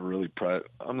never really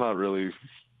I'm not really.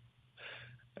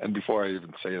 And before I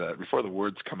even say that, before the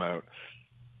words come out,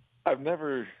 I've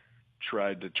never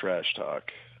tried to trash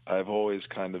talk. I've always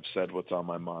kind of said what's on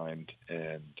my mind,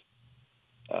 and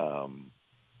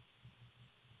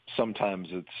sometimes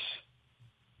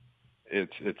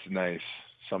it's nice,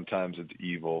 sometimes it's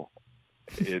evil.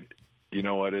 You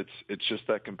know what? It's just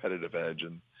that competitive edge,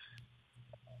 and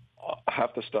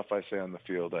half the stuff I say on the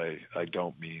field, I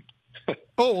don't mean.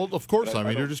 Oh, well, of course.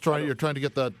 You're trying to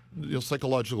get that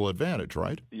psychological advantage,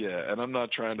 right? Yeah, and I'm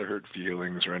not trying to hurt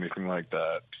feelings or anything like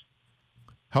that.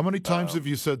 How many times have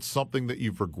you said something that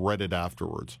you've regretted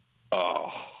afterwards?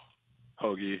 Oh,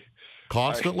 Hoagie.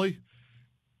 Constantly?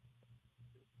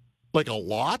 Like a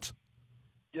lot?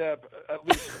 Yeah, at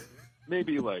least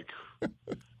maybe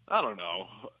I don't know.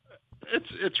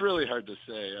 It's really hard to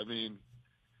say.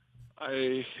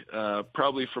 I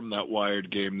probably from that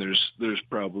Wired game, there's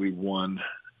probably one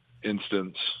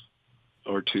instance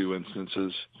or two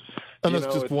instances, and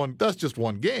that's just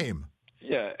one game.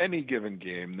 Yeah, any given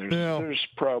game, there's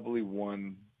probably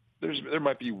one. There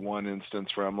might be one instance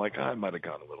where I'm like, I might have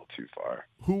gone a little too far.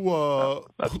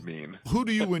 That's mean. Who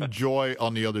do you enjoy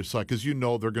on the other side? Because they're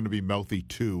going to be mouthy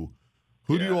too.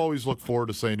 Who do you always look forward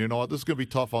to saying, you know what, this is going to be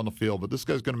tough on the field, but this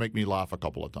guy's going to make me laugh a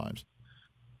couple of times?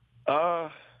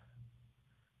 I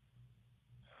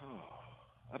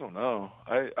don't know.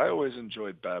 I always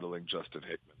enjoyed battling Justin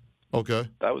Hickman. Okay.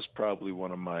 That was probably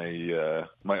one of my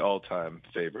my all-time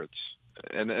favorites.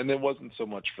 And it wasn't so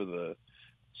much the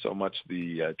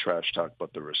trash talk,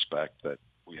 but the respect that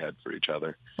we had for each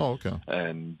other. Oh, okay.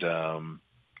 And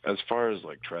as far as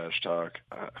trash talk,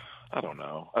 I don't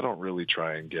know. I don't really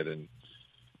try and get in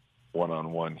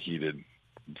one-on-one heated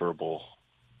verbal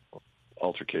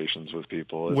altercations with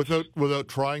people. Without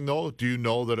trying, though, do you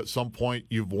know that at some point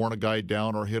you've worn a guy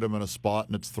down or hit him in a spot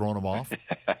and it's thrown him off?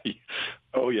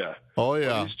 Oh yeah.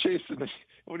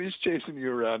 When he's chasing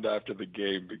you around after the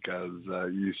game because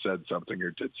you said something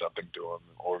or did something to him,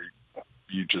 or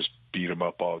you just beat him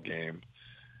up all game.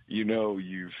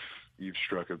 You've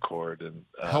struck a chord. And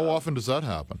how often does that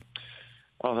happen?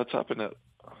 Oh, that's happened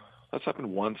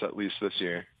once at least this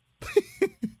year.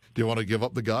 Do you want to give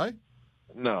up the guy?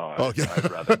 No, Okay. I'd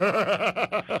rather.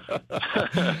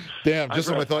 Damn, just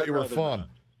when I thought you were fun.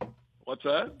 What's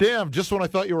that? Damn, just when I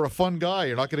thought you were a fun guy,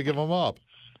 you're not going to give him up.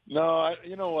 No,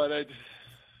 you know what? I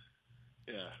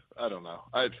don't know.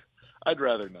 I'd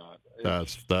rather not.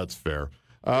 That's fair.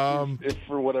 If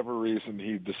for whatever reason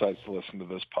he decides to listen to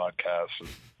this podcast,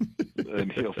 then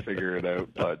he'll figure it out.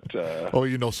 But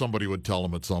somebody would tell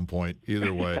him at some point.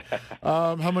 Either way,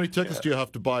 how many tickets do you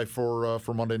have to buy for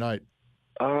Monday night?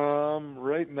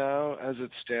 Right now, as it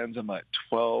stands, I'm at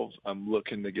 12. I'm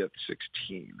looking to get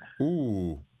 16.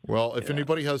 Ooh. Well, if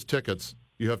anybody has tickets,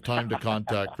 you have time to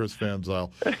contact Chris Van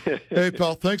Zeyl. Hey,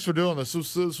 pal, thanks for doing this.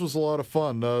 This was a lot of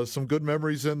fun. Some good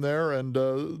memories in there and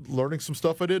learning some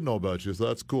stuff I didn't know about you. So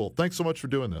that's cool. Thanks so much for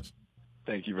doing this.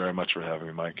 Thank you very much for having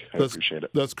me, Mike. I appreciate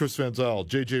it. That's Chris Van Zeyl.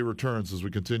 JJ returns as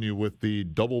we continue with the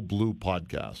Double Blue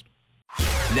Podcast.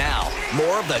 Now,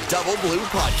 more of the Double Blue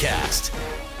Podcast.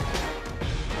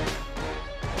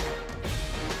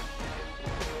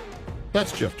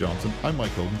 That's Jeff Johnson. I'm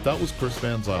Mike Hogan. That was Chris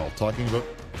Van Zeyl talking about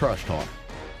trash talk.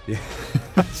 Yeah.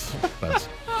 That's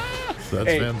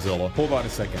Hey, Van Zilla. Hold on a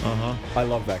second. I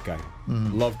love that guy.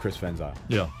 Love Chris Van Zeyl.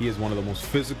 Yeah. He is one of the most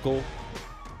physical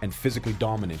and physically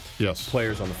dominant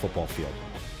players on the football field.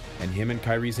 And him and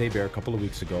Kyrie Zaber a couple of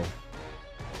weeks ago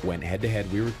went head to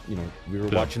head. We were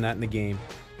watching that in the game,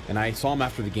 and I saw him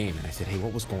after the game, and I said, "Hey,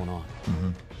 what was going on?"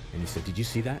 And he said, "Did you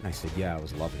see that?" And I said, "Yeah, I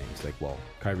was loving it." He's like, "Well,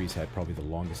 Kyrie's had probably the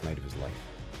longest night of his life."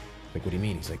 Like, what do you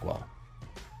mean? He's like, "Well,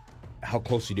 how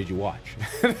closely did you watch?"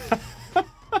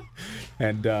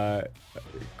 And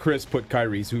Chris put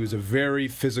Kyrie's, who is a very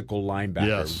physical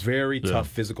linebacker, very tough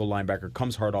physical linebacker,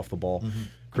 comes hard off the ball.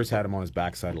 Chris had him on his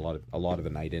backside a lot of the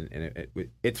night, and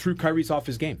it threw Kyrie's off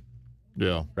his game.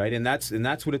 Yeah. Right, and that's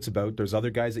what it's about. There's other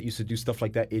guys that used to do stuff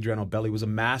like that. Adriano Belli was a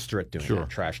master at doing that,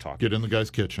 trash talk. Get in the guy's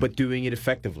kitchen. But doing it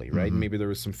effectively, right? Maybe there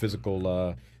was some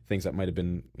physical things that might have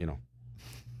been,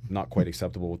 not quite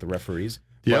acceptable with the referees.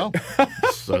 Yeah.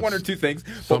 One or two things.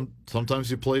 Sometimes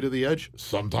you play to the edge.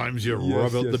 Sometimes you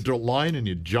rub out the line and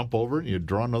you jump over it and you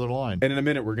draw another line. And in a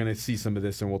minute, we're going to see some of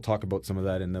this, and we'll talk about some of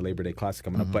that in the Labor Day Classic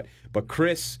coming up. But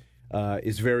Chris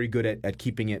is very good at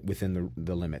keeping it within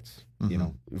the limits,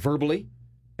 verbally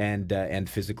and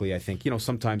physically. I think,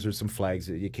 sometimes there's some flags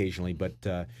occasionally,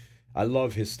 but I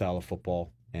love his style of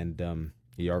football, and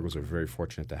the Argos are very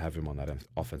fortunate to have him on that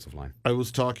offensive line. I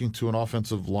was talking to an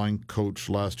offensive line coach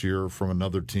last year from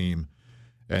another team,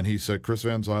 and he said Chris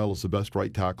Van Zeyl is the best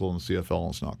right tackle in the CFL, and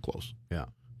it's not close. Yeah.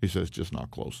 He says it's just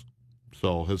not close.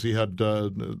 So has he had,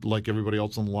 like everybody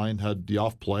else on the line, had the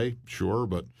off play? Sure,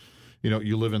 but,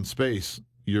 you live in space.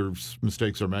 Your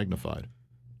mistakes are magnified.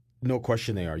 No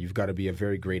question they are. You've got to be a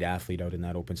very great athlete out in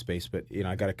that open space. But,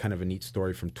 I got a kind of a neat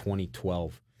story from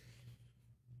 2012.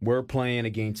 We're playing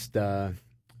against, I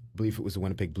believe it was the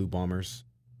Winnipeg Blue Bombers,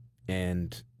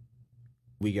 and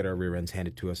we get our rear ends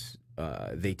handed to us.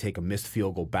 They take a missed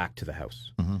field goal back to the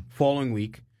house. Following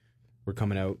week, we're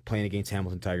coming out playing against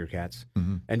Hamilton Tiger-Cats.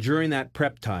 And during that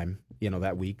prep time,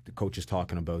 that week, the coach is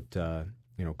talking about,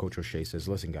 Coach O'Shea says,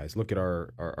 "Listen, guys, look at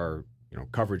our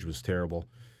coverage was terrible.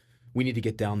 We need to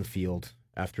get down the field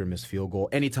after a missed field goal.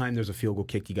 Anytime there's a field goal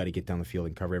kicked, you got to get down the field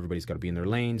and cover. Everybody's got to be in their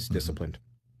lanes, disciplined."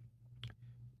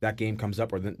 That game comes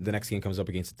up, or the next game comes up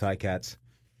against the Ti-Cats.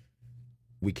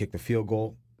 We kick the field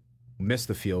goal, miss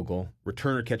the field goal.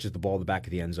 Returner catches the ball at the back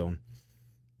of the end zone.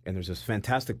 And there's this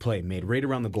fantastic play made right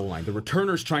around the goal line. The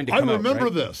returner's trying to come out. I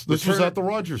remember this. This was at the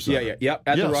Rogers Center. Yeah.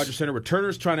 At the Rogers Center.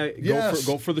 Returner's trying to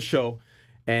go for the show.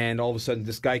 And all of a sudden,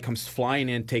 this guy comes flying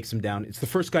in, takes him down. It's the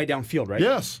first guy downfield, right?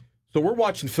 Yes. So we're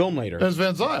watching film later. As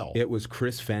Van Zeyl. It was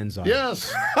Chris Van Zeyl.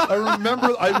 Yes, I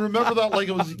remember that like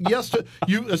it was yesterday.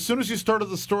 As soon as you started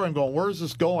the story, I'm going, "Where is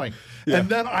this going?" Yeah. And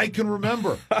then I can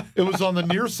remember it was on the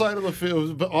near side of the field, it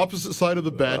was the opposite side of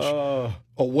the bench,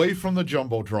 away from the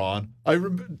jumbotron. I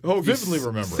vividly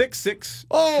remember 6'6",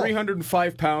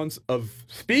 305 pounds of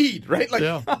speed, right?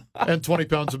 And 20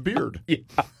 pounds of beard. Yeah.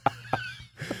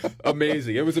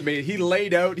 Amazing. It was amazing. He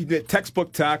laid out, he did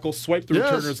textbook tackle, swiped the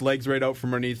returner's legs right out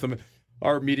from underneath him.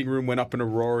 Our meeting room went up in a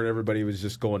roar, and everybody was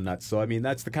just going nuts. So,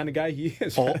 that's the kind of guy he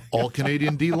is. All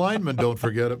Canadian D linemen, don't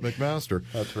forget, at McMaster.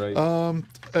 That's right.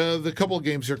 The couple of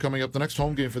games here coming up. The next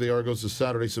home game for the Argos is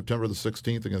Saturday, September the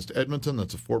 16th against Edmonton.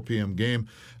 That's a 4 p.m. game.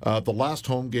 The last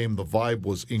home game, the vibe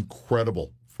was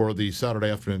incredible for the Saturday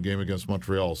afternoon game against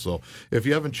Montreal. So if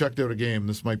you haven't checked out a game,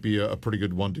 this might be a pretty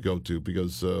good one to go to,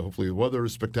 because hopefully the weather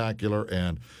is spectacular,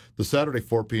 and the Saturday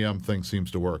 4 p.m. thing seems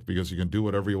to work because you can do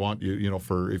whatever you want.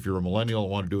 For if you're a millennial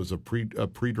and want to do as a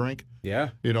pre-drink,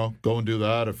 go and do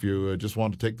that. If you just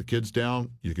want to take the kids down,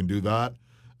 you can do that.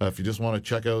 If you just want to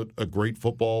check out a great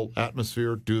football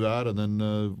atmosphere, do that. And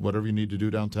then whatever you need to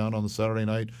do downtown on the Saturday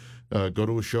night, go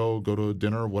to a show, go to a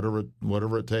dinner,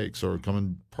 whatever it takes, or come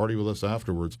and party with us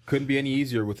afterwards. Couldn't be any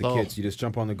easier with the kids. You just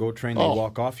jump on the GO train, they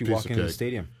walk off, you walk into the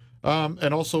stadium.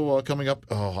 And also coming up,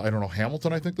 I don't know,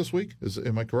 Hamilton, I think, this week.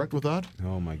 Am I correct with that?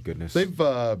 Oh, my goodness. They've...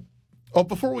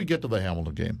 before we get to the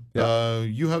Hamilton game,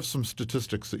 you have some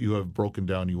statistics that you have broken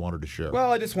down you wanted to share.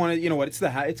 Well, I just wanted,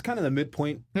 it's kind of the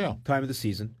midpoint time of the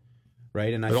season,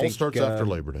 right? And I think all starts after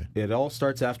Labor Day. It all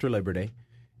starts after Labor Day.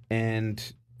 And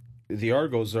the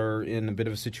Argos are in a bit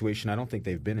of a situation I don't think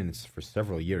they've been in for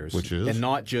several years. Which is? And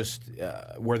not just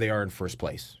where they are in first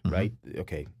place, right?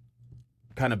 Okay.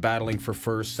 Kind of battling for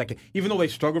first, second. Even though they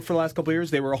struggled for the last couple of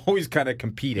years, they were always kind of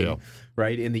competing,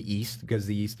 right, in the East, because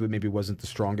the East maybe wasn't the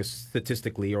strongest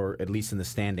statistically, or at least in the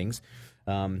standings.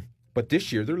 But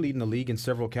this year, they're leading the league in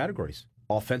several categories,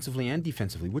 offensively and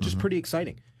defensively, which is pretty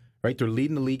exciting, right? They're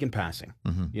leading the league in passing.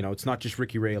 It's not just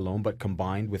Ricky Ray alone, but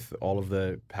combined with all of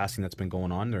the passing that's been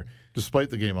going on. Despite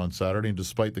the game on Saturday and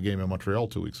despite the game in Montreal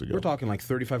 2 weeks ago. We're talking like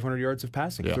 3,500 yards of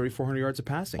passing, 3,400 yards of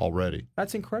passing. Already.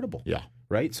 That's incredible. Yeah.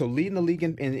 Right? So leading the league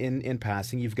in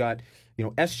passing. You've got,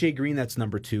 S.J. Green, that's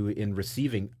number 2 in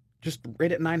receiving, just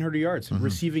right at 900 yards,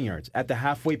 receiving yards, at the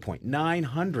halfway point,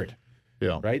 900.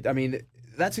 Yeah. Right? I mean,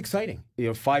 that's exciting.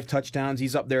 5 touchdowns.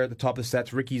 He's up there at the top of the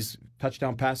stats. Ricky's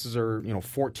touchdown passes are,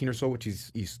 14 or so, which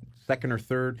he's second or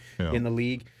third in the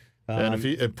league. And if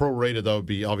he prorated, that would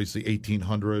be obviously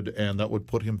 1,800, and that would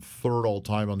put him third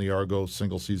all-time on the Argos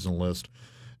single-season list,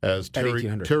 as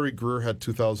Terry Greer had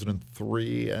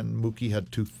 2003 and Mookie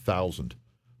had 2000.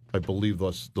 I believe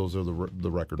those are the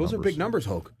record numbers. Those are big numbers,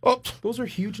 Hoke. Oh. Those are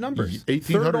huge numbers.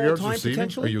 1,800 yards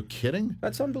receiving? Are you kidding?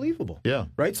 That's unbelievable. Yeah.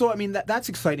 Right? So, I mean, that's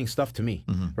exciting stuff to me.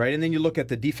 Right? And then you look at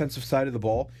the defensive side of the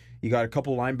ball. You got a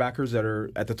couple linebackers that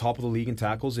are at the top of the league in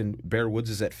tackles, and Bear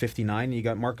Woods is at 59, and you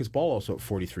got Marcus Ball also at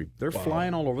 43. They're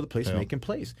flying all over the place, making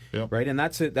plays. Right? And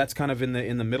that's it. That's kind of in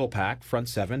the middle pack, front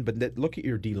 7. But look at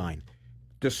your D-line.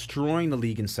 Destroying the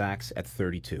league in sacks at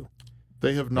 32.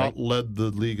 They have not led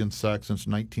the league in sacks since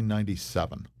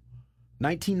 1997.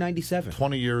 1997.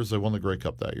 20 years, they won the Grey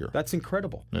Cup that year. That's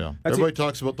incredible. Yeah. Everybody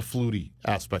talks about the Flutie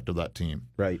aspect of that team.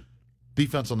 Right.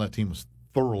 Defense on that team was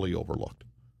thoroughly overlooked.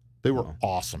 They were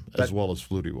awesome, as well as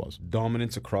Flutie was.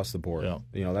 Dominance across the board.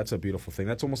 Yeah. That's a beautiful thing.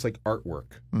 That's almost like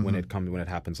artwork when it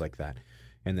happens like that.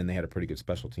 And then they had a pretty good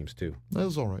special teams too. That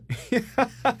was all right.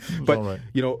 But all right.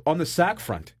 On the sack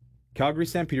front, Calgary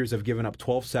Stampeders have given up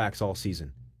 12 sacks all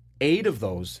season. 8 of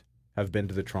those have been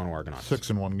to the Toronto Argonauts. 6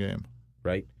 in one game.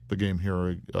 Right. The game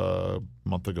here a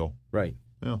month ago. Right.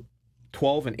 Yeah.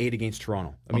 12 and 8 against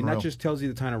Toronto. I mean, that just tells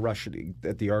you the kind of rush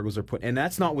that the Argos are putting. And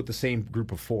that's not with the same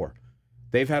group of 4.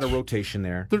 They've had a rotation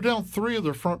there. They're down 3 of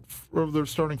their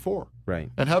starting 4.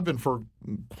 Right. And have been for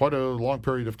quite a long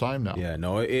period of time now. Yeah,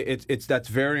 no, that's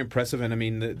very impressive. And I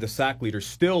mean, the sack leader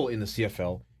still in the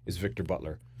CFL is Victor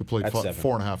Butler. Who played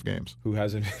 4.5 games. Who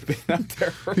hasn't been out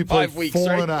there for he 5 weeks. He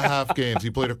played 4.5 games. He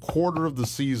played a quarter of the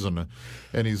season,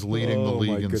 and he's leading the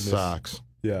league in sacks.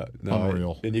 Yeah,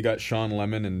 unreal. And you got Sean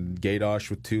Lemon and Gaydosh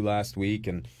with 2 last week,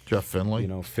 and Jeff Finley.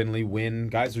 Finley, Wynn.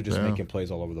 Guys are just making plays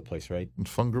all over the place, right?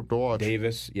 Fun group to watch.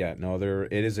 Davis,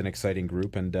 it is an exciting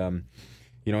group, and and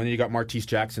then you got Martese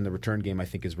Jackson. The return game, I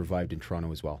think, is revived in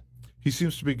Toronto as well. He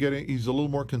seems to be he's a little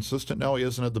more consistent now. He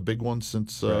hasn't had the big one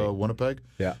since Winnipeg.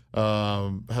 Yeah.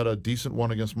 Had a decent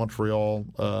one against Montreal.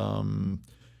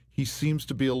 He seems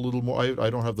to be a little more,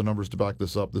 I don't have the numbers to back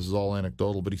this up. This is all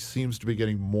anecdotal, but he seems to be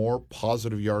getting more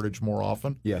positive yardage more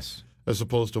often. Yes. As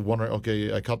opposed to wondering,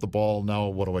 okay, I caught the ball, now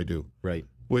what do I do? Right.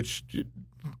 Which,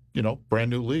 brand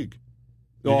new league.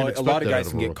 A lot of guys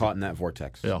can get caught in that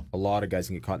vortex. Yeah. A lot of guys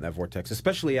can get caught in that vortex,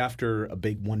 especially after a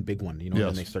big one. Yes.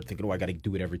 And they start thinking, I got to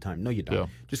do it every time. No, you don't. Yeah.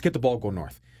 Just get the ball, go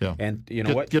north. Yeah. And you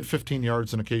know what? Get 15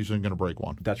 yards and occasionally going to break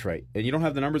one. That's right. And you don't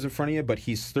have the numbers in front of you, but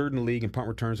he's 3rd in the league in punt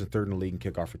returns and 3rd in the league in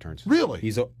kickoff returns. Really?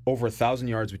 He's over 1,000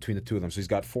 yards between the two of them. So he's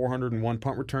got 401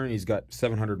 punt return, and he's got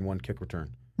 701 kick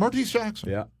return. Martese Jackson.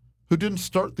 Yeah. Who didn't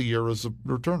start the year as a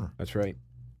returner. That's right.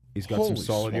 He's got some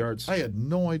solid yards. I had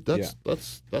no idea.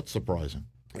 That's surprising.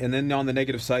 And then on the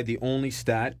negative side, the only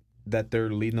stat that they're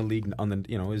leading the league on the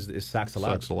is sacks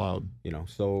allowed. Sacks allowed.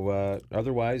 So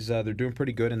otherwise they're doing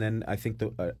pretty good. And then I think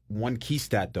the one key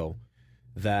stat though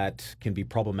that can be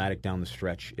problematic down the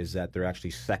stretch is that they're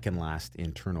actually second last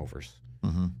in turnovers.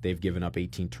 Mm-hmm. They've given up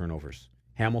 18 turnovers.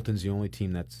 Hamilton's the only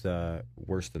team that's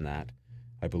worse than that,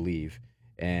 I believe.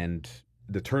 And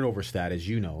the turnover stat, as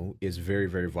you know, is very,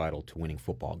 very vital to winning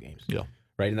football games. Yeah.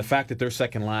 Right, and the fact that they're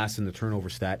second last in the turnover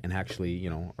stat and actually,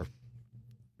 are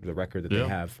the record that they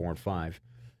have 4-5,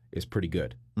 is pretty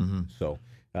good. Mm-hmm. So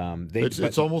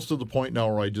it's almost to the point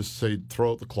now where I just say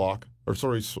throw out the clock,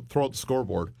 throw out the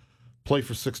scoreboard, play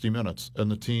for 60 minutes, and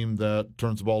the team that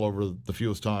turns the ball over the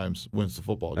fewest times wins the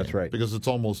football game. That's right. Because it's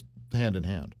almost hand in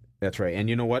hand. That's right. And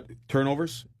you know what?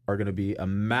 Turnovers are going to be a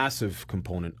massive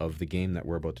component of the game that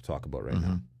we're about to talk about right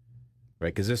now.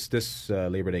 Right? Because this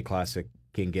Labor Day Classic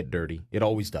can get dirty. It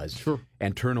always does. Sure.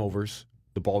 And turnovers,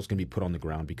 the ball's going to be put on the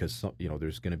ground because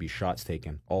there's going to be shots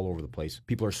taken all over the place.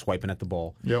 People are swiping at the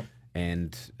ball. Yep.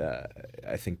 And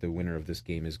I think the winner of this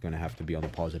game is going to have to be on the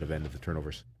positive end of the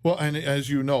turnovers. Well, and as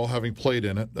you know, having played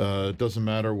in it, it doesn't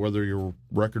matter whether your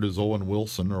record is Owen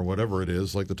Wilson or whatever it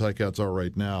is, like the Ti-Cats are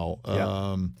right now.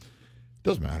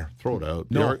 Doesn't matter. Throw it out.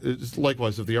 No. It's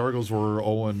likewise, if the Argos were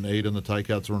 0-8 and the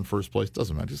Ti-Cats were in first place,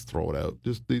 doesn't matter. Just throw it out.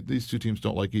 Just these two teams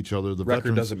don't like each other. The record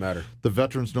veterans, doesn't matter. The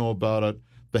veterans know about it.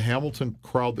 The Hamilton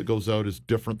crowd that goes out is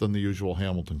different than the usual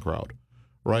Hamilton crowd,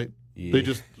 right? Yeah. They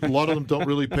just, a lot of them don't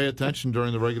really pay attention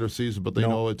during the regular season, but they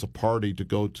know it's a party to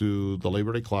go to the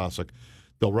Labor Day Classic.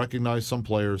 They'll recognize some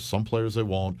players they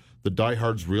won't. The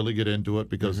diehards really get into it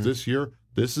because this year,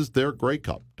 this is their Grey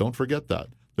Cup. Don't forget that.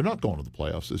 They're not going to the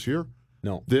playoffs this year.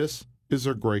 No. This is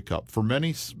their Grey Cup. For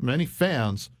many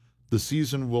fans, the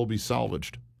season will be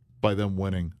salvaged by them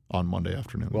winning on Monday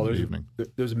afternoon, evening.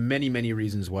 There's many, many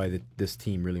reasons why this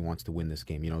team really wants to win this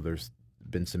game. There's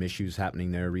been some issues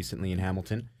happening there recently in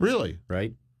Hamilton. Really?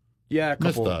 Right? Yeah,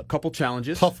 a couple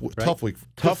challenges. Tough week.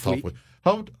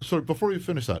 Sorry, before you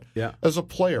finish that. Yeah. As a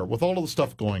player, with all of the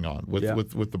stuff going on,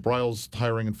 with the Bryles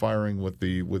hiring and firing, with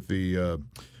the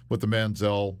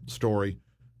Manziel story,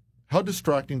 how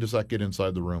distracting does that get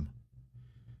inside the room?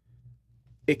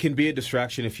 It can be a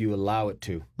distraction if you allow it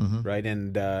to, right?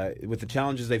 And with the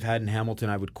challenges they've had in Hamilton,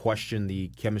 I would question the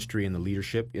chemistry and the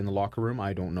leadership in the locker room.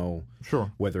 I don't know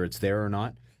whether it's there or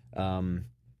not.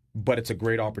 But it's a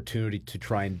great opportunity to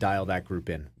try and dial that group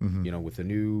in. With a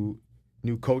new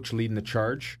coach leading the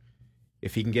charge,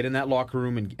 if he can get in that locker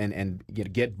room and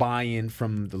get buy-in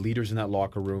from the leaders in that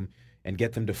locker room and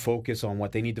get them to focus on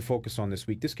what they need to focus on this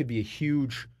week,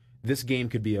 this game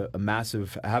could be have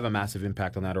a massive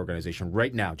impact on that organization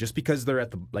right now, just because they're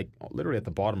literally at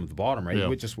the bottom of the bottom, right? Yeah.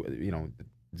 Which is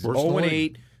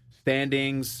 0-8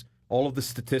 standings, all of the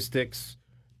statistics,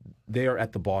 they are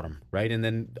at the bottom, right? And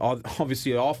then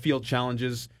obviously all field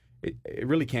challenges, it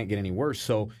really can't get any worse.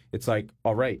 So it's like,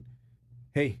 all right,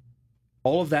 hey,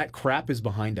 all of that crap is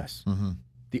behind us.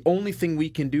 The only thing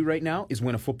we can do right now is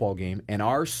win a football game, and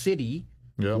our city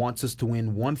wants us to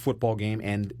win one football game,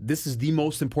 and this is the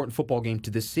most important football game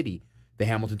to this city, the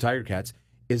Hamilton Ti-Cats,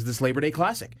 is this Labor Day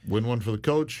Classic. Win one for the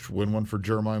coach, win one for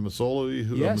Jeremiah Masoli,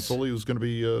 who's going to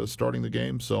be starting the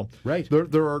game. So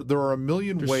there are a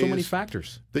million ways. There's so many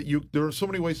factors there are so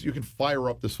many ways that you can fire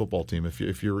up this football team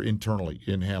if you're internally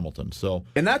in Hamilton. So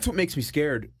and that's what makes me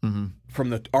scared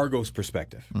from the Argos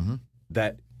perspective.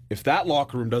 That if that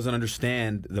locker room doesn't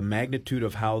understand the magnitude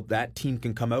of how that team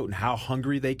can come out and how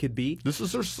hungry they could be, this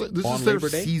is their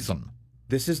season.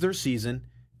 This is their season,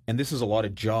 and this is a lot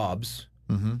of jobs.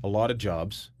 A lot of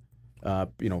jobs.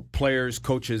 Players,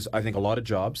 coaches, I think a lot of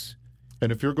jobs. And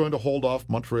if you're going to hold off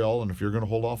Montreal and if you're going to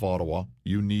hold off Ottawa,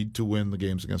 you need to win the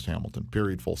games against Hamilton,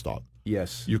 period, full stop.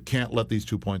 Yes. You can't let these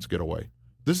 2 points get away.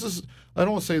 I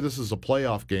don't want to say this is a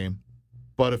playoff game,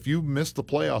 but if you miss the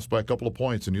playoffs by a couple of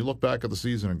points and you look back at the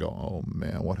season and go, oh,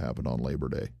 man, what happened on Labor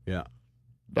Day? Yeah.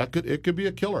 It could be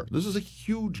a killer. This is a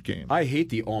huge game. I hate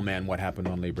the, oh, man, what happened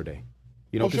on Labor Day?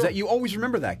 Because you always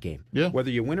remember that game. Yeah.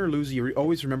 Whether you win or lose, you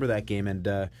always remember that game. And,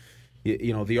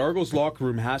 the Argos locker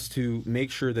room has to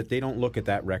make sure that they don't look at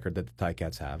that record that the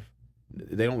Ti-Cats have.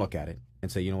 They don't look at it and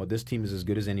say, you know what, this team is as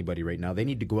good as anybody right now. They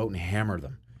need to go out and hammer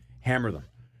them.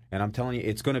 And I'm telling you,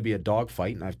 it's going to be a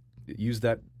dogfight. And I've used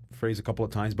that phrase a couple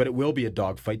of times, but it will be a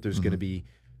dogfight. There's going to be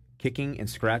kicking and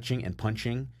scratching and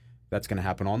punching. That's going to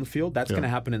happen on the field. That's going to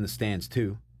happen in the stands,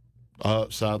 too.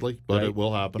 Sadly, but it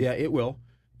will happen. Yeah, it will.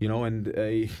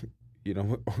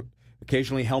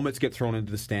 Occasionally helmets get thrown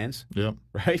into the stands. Yeah.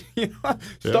 Right?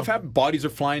 Stuff happens. Bodies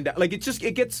are flying down. Like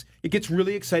it gets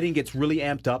really exciting, gets really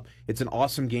amped up. It's an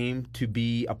awesome game to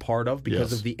be a part of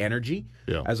because of the energy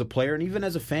as a player and even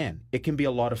as a fan. It can be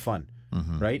a lot of fun.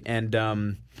 Right?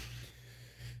 And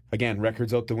again,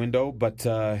 records out the window, but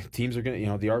teams are going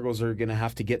to, the Argos are going to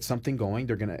have to get something going.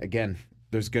 They're going to, again,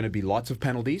 there's going to be lots of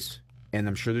penalties, and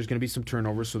I'm sure there's going to be some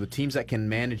turnovers. So the teams that can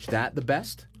manage that the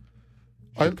best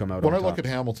should come out on top. When I look at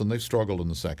Hamilton, they've struggled in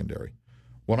the secondary.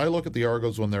 When I look at the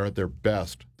Argos, when they're at their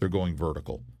best, they're going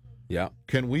vertical. Yeah.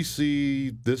 Can we see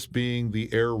this being the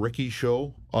Air Ricky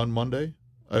show on Monday?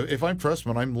 If I'm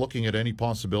Pressman, I'm looking at any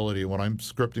possibility when I'm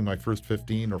scripting my first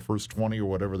 15 or first 20 or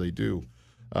whatever they do.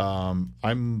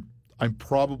 I'm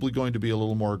probably going to be a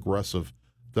little more aggressive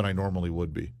than I normally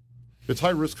would be. It's high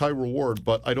risk, high reward,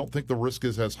 but I don't think the risk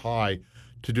is as high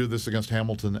to do this against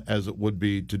Hamilton as it would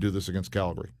be to do this against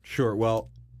Calgary. Sure. Well,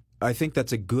 I think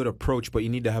that's a good approach, but you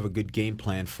need to have a good game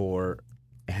plan for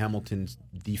Hamilton's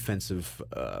defensive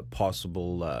the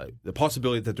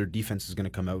possibility that their defense is going to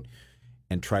come out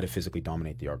and try to physically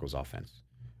dominate the Argos offense.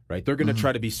 Right? They're going to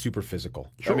try to be super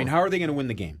physical. Sure. I mean, how are they going to win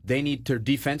the game? Their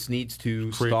defense needs to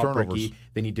Create stop turnovers. Ricky.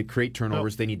 They need to create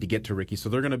turnovers. Yep. They need to get to Ricky. So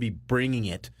they're going to be bringing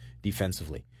it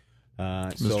defensively.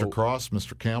 Mr. Cross,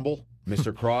 Mr. Campbell.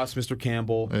 Mr. Cross, Mr.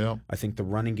 Campbell. Yeah. I think the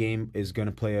running game is going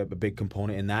to play a big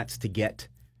component, and that's to get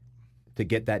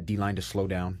that D-line to slow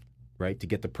down, right? To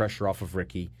get the pressure off of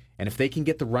Ricky. And if they can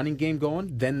get the running game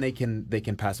going, then they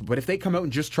can pass it. But if they come out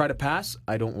and just try to pass,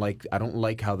 I don't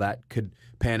like how that could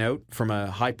pan out from a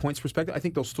high points perspective. I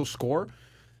think they'll still score,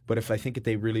 but if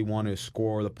they really want to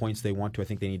score the points they want to, I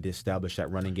think they need to establish that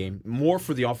running game more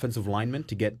for the offensive linemen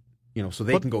to get, so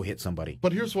they can go hit somebody.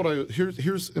 But here's what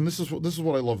this is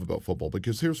what I love about football,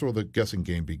 because here's where the guessing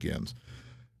game begins.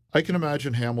 I can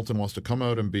imagine Hamilton wants to come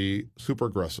out and be super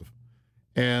aggressive,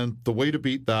 and the way to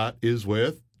beat that is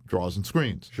with draws and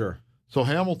screens. Sure. So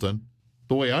Hamilton,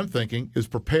 the way I'm thinking, is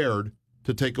prepared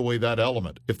to take away that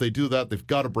element. If they do that, they've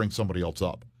got to bring somebody else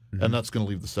up, and that's going to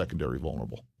leave the secondary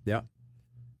vulnerable. Yeah.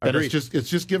 And it's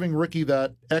just giving Ricky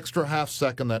that extra half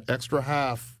second, that extra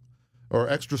half or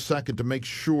extra second to make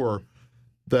sure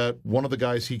that one of the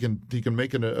guys he can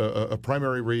make a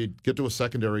primary read, get to a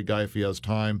secondary guy if he has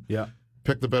time. Yeah.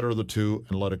 Pick the better of the two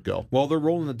and let it go. Well, they're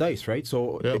rolling the dice, right?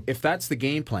 So if that's the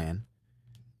game plan,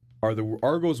 are the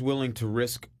Argos willing to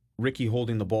risk Ricky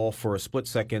holding the ball for a split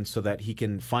second so that he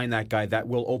can find that guy that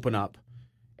will open up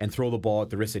and throw the ball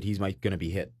at the risk that he's going to be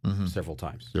hit several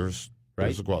times? There's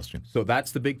a question. So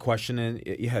that's the big question, and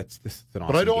it's an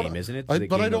awesome game, isn't it? I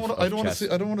don't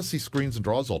want to see screens and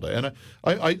draws all day, and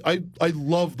I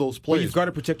love those plays. Well, you've got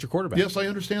to protect your quarterback. Yes, I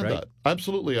understand that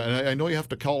absolutely. And I know you have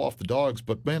to call off the dogs,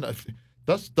 but man,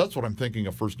 that's what I'm thinking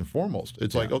of first and foremost.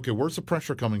 It's like, okay, where's the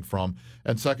pressure coming from,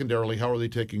 and secondarily, how are they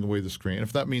taking away the screen? And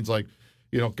if that means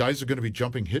guys are going to be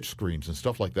jumping hitch screens and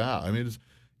stuff like that. I mean,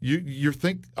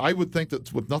 I would think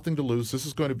that with nothing to lose, this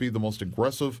is going to be the most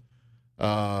aggressive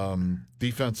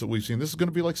defense that we've seen. This is going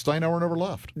to be like Steinauer never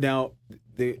left. Now,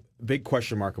 the big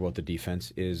question mark about the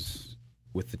defense is,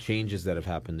 with the changes that have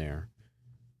happened there,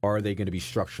 are they going to be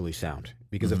structurally sound?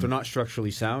 Because if they're not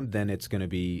structurally sound, then it's going to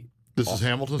be... This is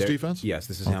Hamilton's defense? Yes,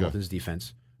 this is Hamilton's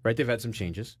defense. Right? They've had some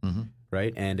changes,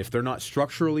 right? And if they're not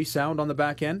structurally sound on the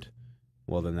back end,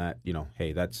 well, then that,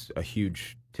 that's a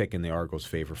huge tick in the Argos'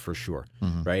 favor for sure,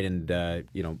 right? And,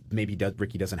 maybe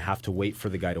Ricky doesn't have to wait for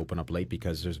the guy to open up late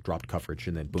because there's dropped coverage,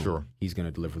 and then boom, he's going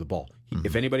to deliver the ball.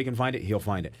 If anybody can find it, he'll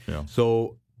find it. Yeah.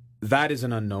 So that is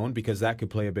an unknown, because that could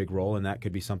play a big role, and that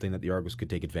could be something that the Argos could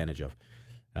take advantage of.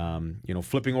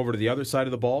 Flipping over to the other side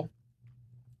of the ball,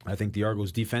 I think the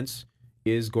Argos' defense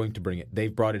is going to bring it.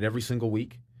 They've brought it every single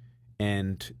week,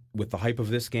 and with the hype of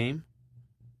this game,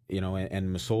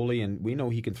 and Masoli, and we know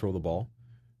he can throw the ball.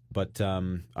 But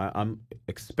I'm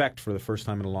expect for the first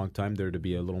time in a long time there to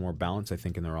be a little more balance, I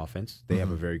think, in their offense. They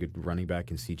have a very good running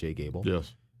back in C.J. Gable.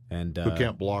 Yes. And who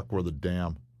can't block worth a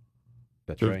damn.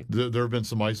 That's right. There have been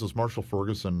some ISOs. Marshall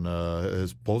Ferguson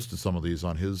has posted some of these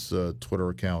on his Twitter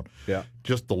account. Yeah.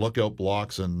 Just the lookout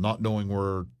blocks and not knowing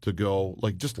where to go,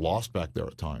 just lost back there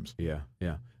at times. Yeah.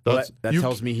 That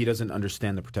tells me he doesn't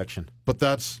understand the protection. But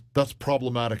that's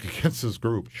problematic against his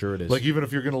group. Sure it is. Even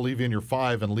if you're going to leave in your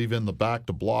 5 and leave in the back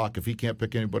to block, if he can't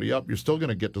pick anybody up, you're still going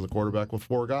to get to the quarterback with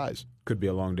 4 guys. Could be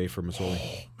a long day for Masoli.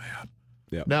 Oh, man.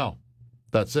 Yeah. Now,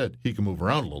 that said, he can move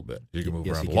around a little bit. He can move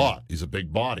around a lot. He's a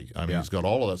big body. I mean, he's got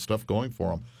all of that stuff going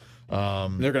for him.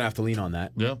 They're going to have to lean on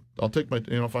that. Yeah. I'll take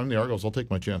if I'm the Argos, I'll take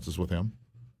my chances with him.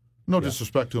 No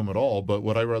disrespect to him at all, but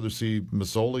would I rather see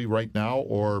Masoli right now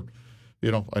or...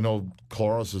 I know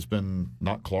Claros has been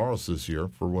not Claros this year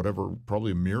for whatever,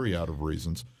 probably a myriad of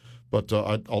reasons. But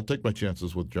I'll take my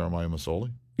chances with Jeremiah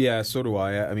Masoli. Yeah, so do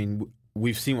I. I mean,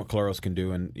 we've seen what Claros can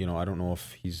do, and I don't know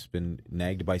if he's been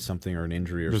nagged by something or an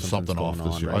injury or There's something off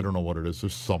this year. Right? I don't know what it is.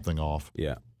 There's something off.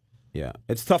 Yeah.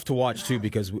 It's tough to watch too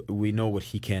because we know what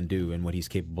he can do and what he's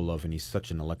capable of, and he's such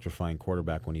an electrifying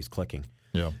quarterback when he's clicking.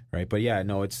 Yeah. Right. But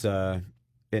it's the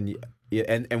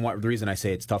reason I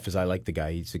say it's tough is I like the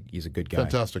guy. He's a good guy.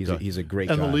 Fantastic guy. He's a great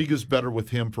guy. And the league is better with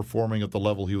him performing at the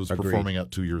level he was performing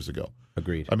at 2 years ago.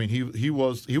 Agreed. I mean, he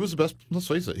was the best. Let's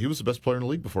face it, he was the best player in the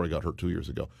league before he got hurt 2 years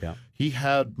ago. Yeah. He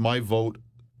had my vote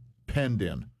penned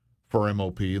in for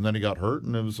MOP, and then he got hurt,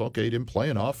 and it was okay. He didn't play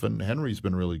enough, and Henry's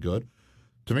been really good.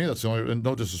 To me, that's the only. And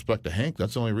no disrespect to Hank,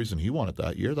 that's the only reason he won it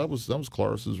that year. That was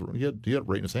Claris's. He had it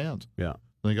right in his hands. Yeah.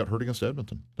 Then he got hurt against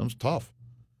Edmonton. That was tough.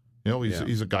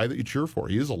 He's a guy that you cheer for.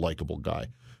 He is a likable guy.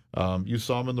 You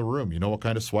saw him in the room. You know what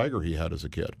kind of swagger he had as a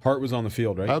kid. Heart was on the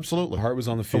field, right? Absolutely. Heart was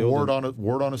on the field. The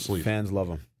word on his sleeve. Fans love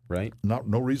him, right?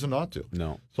 No reason not to.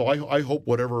 No. So I hope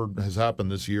whatever has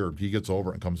happened this year, he gets over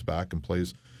it and comes back and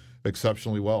plays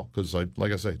exceptionally well. Because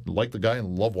like I say, like the guy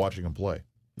and love watching him play.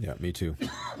 Yeah, me too.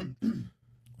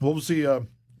 What was the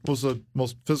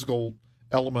most physical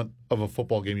element of a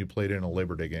football game you played in a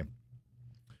Labor Day game?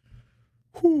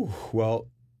 Whew. Well,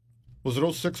 was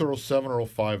it 06 or 07 or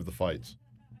 05, the fights?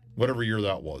 Whatever year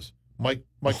that was. Mike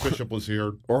Bishop was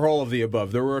here. Or all of the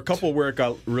above. There were a couple where it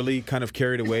got really kind of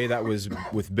carried away. That was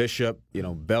with Bishop,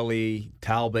 Belly,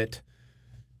 Talbot.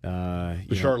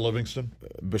 Bashar Livingston.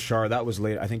 Bashar, that was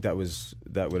late. I think that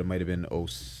might have been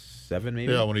 07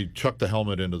 maybe. Yeah, when he chucked the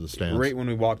helmet into the stands. Right when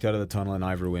we walked out of the tunnel in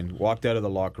Iverwin, walked out of the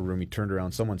locker room, he turned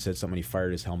around, someone said something, he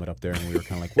fired his helmet up there, and we were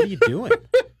kind of like, what are you doing?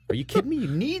 Are you kidding me? You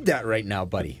need that right now,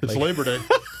 buddy. It's Labor Day.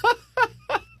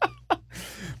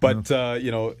 But, that's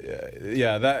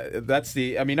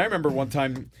the... I mean, I remember one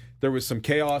time there was some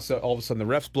chaos. All of a sudden,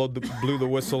 the refs blew the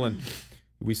whistle, and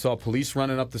we saw police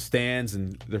running up the stands,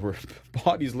 and there were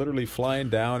bodies literally flying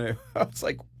down. And I was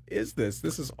like, this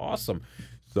is awesome.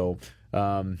 So,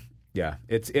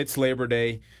 it's Labor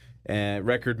Day, and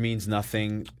record means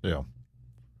nothing. Yeah.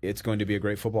 It's going to be a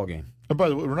great football game. And by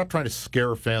the way, we're not trying to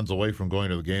scare fans away from going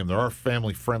to the game. There are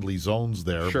family-friendly zones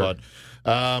there, sure. But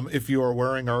if you are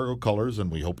wearing Argo colors,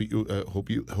 and we hope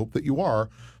that you are,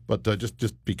 but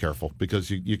just be careful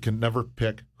because you can never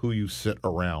pick who you sit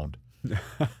around,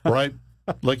 right?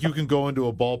 Like you can go into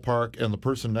a ballpark and the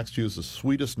person next to you is the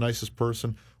sweetest, nicest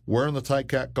person wearing the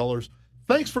Ti-Cat colors.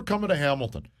 Thanks for coming to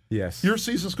Hamilton. Yes, your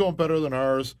season's going better than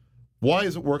ours. Why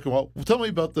is it working well? Tell me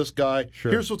about this guy.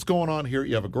 Sure. Here's what's going on here.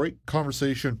 You have a great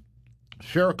conversation.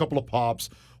 Share a couple of pops,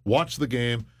 watch the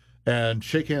game, and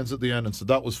shake hands at the end and say,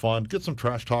 that was fun. Get some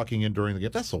trash talking in during the game.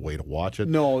 That's the way to watch it.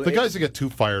 No, the guys that get too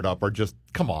fired up are just,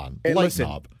 come on, lighten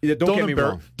up. Don't get me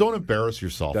wrong. Don't embarrass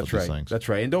yourself That's with right. these things. That's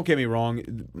right. And don't get me wrong,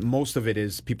 most of it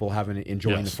is people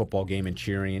enjoying the football game and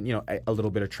cheering and, a little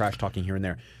bit of trash talking here and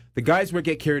there. The guys where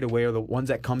get carried away are the ones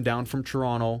that come down from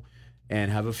Toronto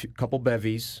and have a couple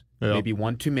bevies. Yep. Maybe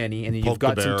one too many, and then you've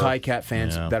got some Ti-Cat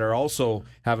fans that are also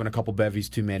having a couple bevies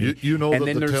too many. And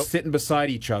then they're sitting beside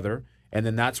each other, and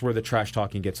then that's where the trash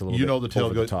talking gets a little bit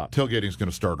over the top. Tailgating is going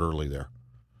to start early there.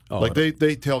 Oh, they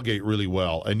tailgate really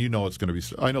well, and it's going to be.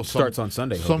 I know starts on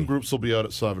Sunday. Some groups will be out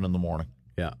at 7 in the morning.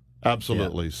 Yeah,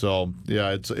 absolutely.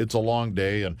 Yeah. So it's a long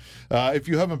day, and if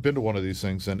you haven't been to one of these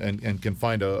things and can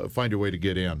find your way to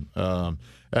get in.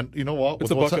 And you know what?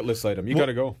 It's a bucket list item. You got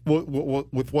to go.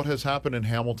 With what has happened in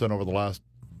Hamilton over the last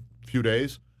few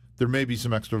days, there may be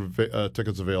some extra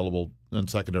tickets available in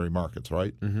secondary markets,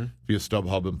 right? Mm-hmm. Via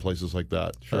StubHub and places like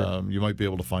that. Sure. You might be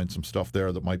able to find some stuff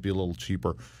there that might be a little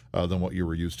cheaper than what you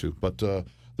were used to. But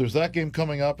there's that game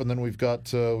coming up, and then we've got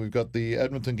the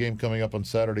Edmonton game coming up on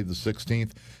Saturday the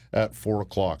 16th at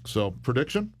 4:00. So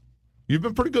prediction? You've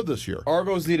been pretty good this year.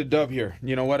 Argos need a dub here.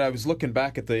 You know what? I was looking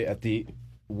back at the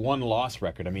one-loss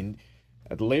record. I mean,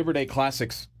 at the Labor Day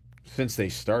Classics, since they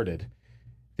started,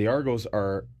 the Argos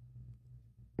are,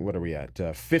 what are we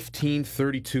at? 15,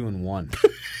 32, and 1.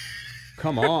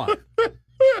 Come on.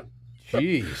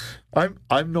 Jeez.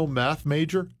 I'm no math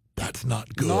major. That's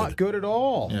not good. Not good at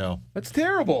all. Yeah. That's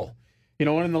terrible. And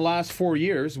in the last 4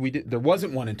 years, there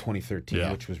wasn't one in 2013,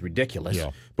 which was ridiculous.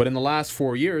 Yeah. But in the last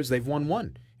 4 years, they've won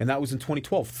one, and that was in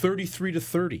 2012,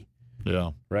 33-30.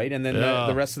 Yeah. Right? And then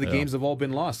the rest of the games have all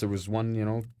been lost. There was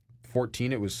one,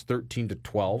 14, it was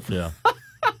 13-12. Yeah.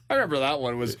 I remember that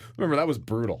one that was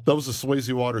brutal. That was the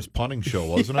Swayze Waters punting show,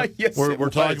 wasn't it? Yes, we're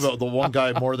talking about the one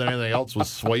guy more than anything else was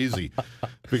Swayze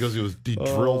because he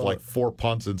drilled like 4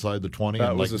 punts inside the 20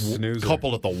 and was a snoozer.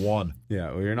 Coupled at the 1.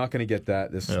 Yeah, well, you're not going to get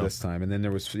that this time. And then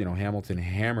there was, Hamilton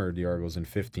hammered the Argos in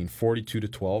 15,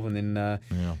 42-12, and then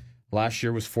last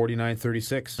year was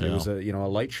 49-36. It was a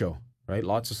light show, right?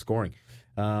 Lots of scoring.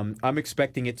 I'm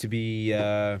expecting it to be.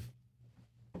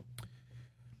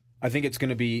 I think it's going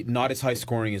to be not as high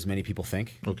scoring as many people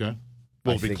think. Okay.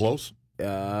 Will it be close?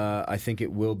 I think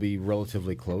it will be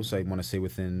relatively close. I want to say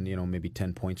within, maybe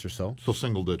 10 points or so. So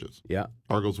single digits. Yeah.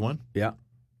 Argos win? Yeah.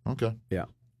 Okay. Yeah.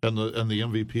 And the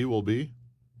MVP will be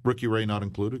Ricky Ray not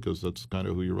included because that's kind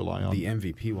of who you rely on. The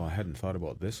MVP? Well, I hadn't thought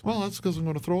about this one. Well, that's because I'm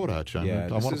going to throw it at you. I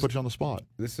want to put you on the spot.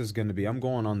 This is going to be, I'm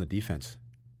going on the defense.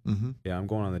 Mm-hmm. Yeah, I'm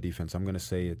going on the defense. I'm going to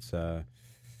say it's,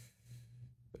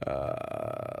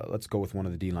 let's go with one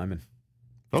of the D linemen.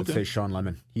 Let's say Sean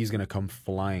Lemon. He's going to come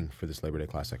flying for this Labor Day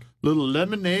Classic. Little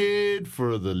lemonade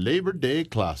for the Labor Day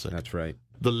Classic. That's right.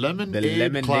 The Lemonade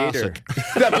Lemonader. Classic.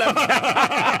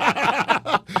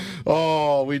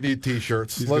 Oh, we need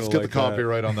T-shirts. Let's get the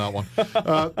copyright on that one.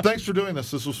 Thanks for doing this.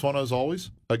 This was fun as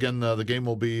always. Again, the game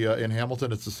will be in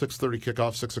Hamilton. It's a 6:30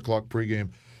 kickoff, 6 o'clock pregame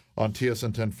on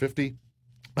TSN 1050.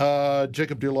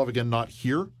 Jacob Dearlove again not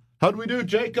here. How'd we do,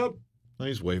 Jacob?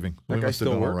 He's waving. That guy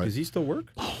still work? Right. Does he still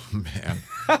work? Oh, man.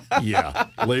 Yeah.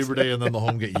 Labor Day and then the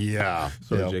home game. Yeah.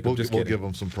 Sorry, Jacob, we'll give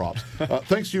him some props.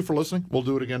 Thanks to you for listening. We'll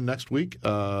do it again next week.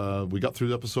 We got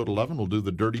through episode 11. We'll do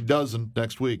the Dirty Dozen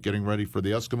next week, getting ready for the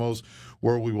Eskimos,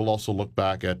 where we will also look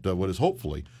back at what is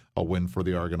hopefully a win for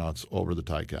the Argonauts over the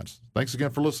Ti-Cats. Thanks again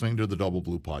for listening to the Double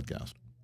Blue Podcast.